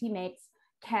one of my teammates,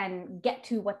 can get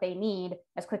to what they need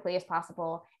as quickly as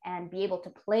possible and be able to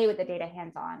play with the data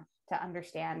hands-on to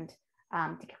understand,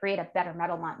 to create a better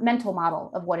mental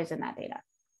model of what is in that data.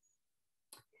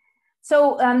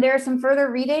 So there are some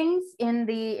further readings in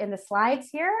the slides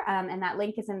here, and that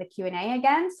link is in the Q&A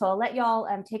again. So I'll let y'all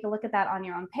take a look at that on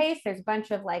your own pace. There's a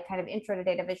bunch of like kind of intro to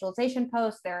data visualization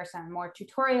posts. There are some more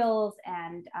tutorials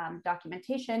and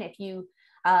documentation. If you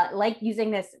like using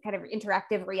this kind of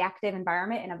interactive reactive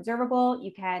environment in Observable,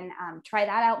 you can try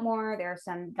that out more. There are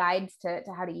some guides to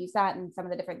how to use that and some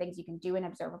of the different things you can do in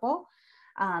Observable.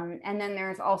 And then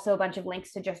there's also a bunch of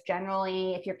links to just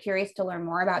generally, if you're curious to learn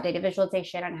more about data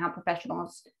visualization and how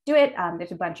professionals do it,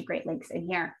 there's a bunch of great links in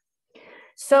here.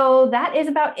 So that is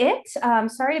about it.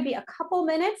 Sorry to be a couple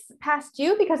minutes past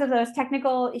due because of those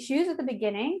technical issues at the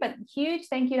beginning, but huge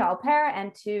thank you to Alper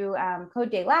and to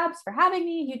CodeDay Labs for having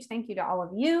me. Huge thank you to all of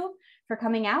you for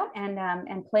coming out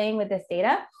and playing with this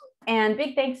data. And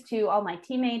big thanks to all my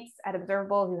teammates at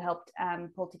Observable who helped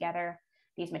pull together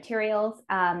these materials.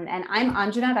 And I'm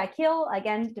Anjana Vakil,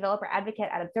 again, developer advocate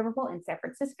at Observable in San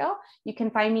Francisco. You can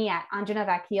find me at Anjana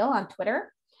Vakil on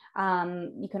Twitter.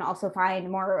 You can also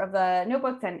find more of the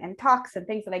notebooks and talks and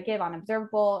things that I give on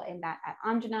Observable in that at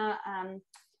Anjana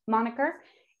moniker.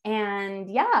 And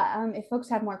yeah, if folks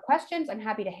have more questions, I'm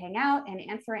happy to hang out and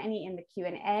answer any in the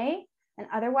Q&A. And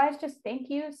otherwise, just thank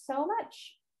you so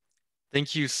much.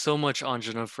 Thank you so much,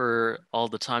 Anjana, for all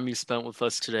the time you spent with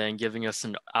us today and giving us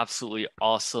an absolutely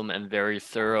awesome and very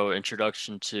thorough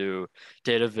introduction to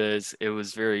data viz. It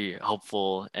was very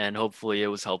helpful, and hopefully it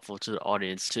was helpful to the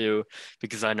audience too,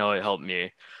 because I know it helped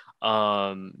me.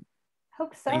 Hope so.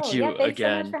 Thank you thanks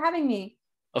again. so much for having me.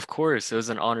 Of course, it was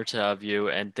an honor to have you,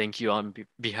 and thank you on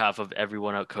behalf of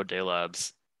everyone at CodeDay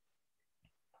Labs.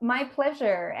 My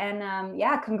pleasure. And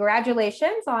yeah,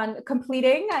 congratulations on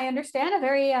completing, I understand,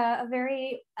 a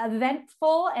very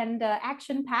eventful and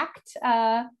action-packed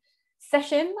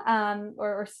session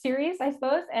or series, I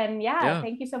suppose. And yeah,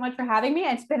 thank you so much for having me.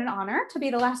 It's been an honor to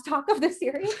be the last talk of the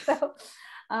series. So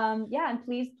Yeah, and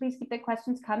please keep the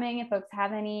questions coming if folks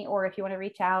have any, or if you want to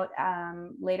reach out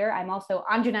later. I'm also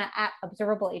Anjana at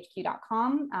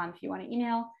observablehq.com if you want to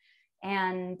email.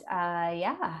 And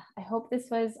yeah, I hope this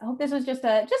was just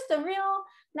a real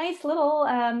nice little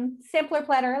sampler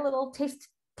platter, a little taste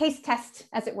test,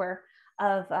 as it were,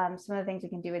 of some of the things we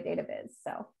can do with data viz.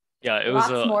 So yeah, it lots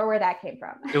was more where that came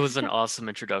from. It was an awesome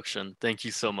introduction. Thank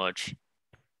you so much.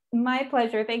 My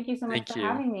pleasure. Thank you so much for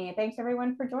having me. Thanks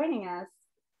everyone for joining us.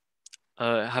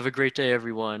 Have a great day,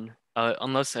 everyone.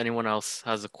 Unless anyone else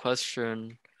has a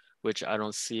question, which I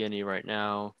don't see any right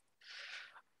now.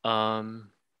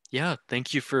 Yeah,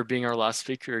 thank you for being our last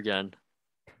speaker again.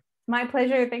 My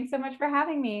pleasure. Thanks so much for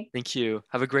having me. Thank you.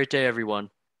 Have a great day, everyone.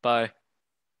 Bye.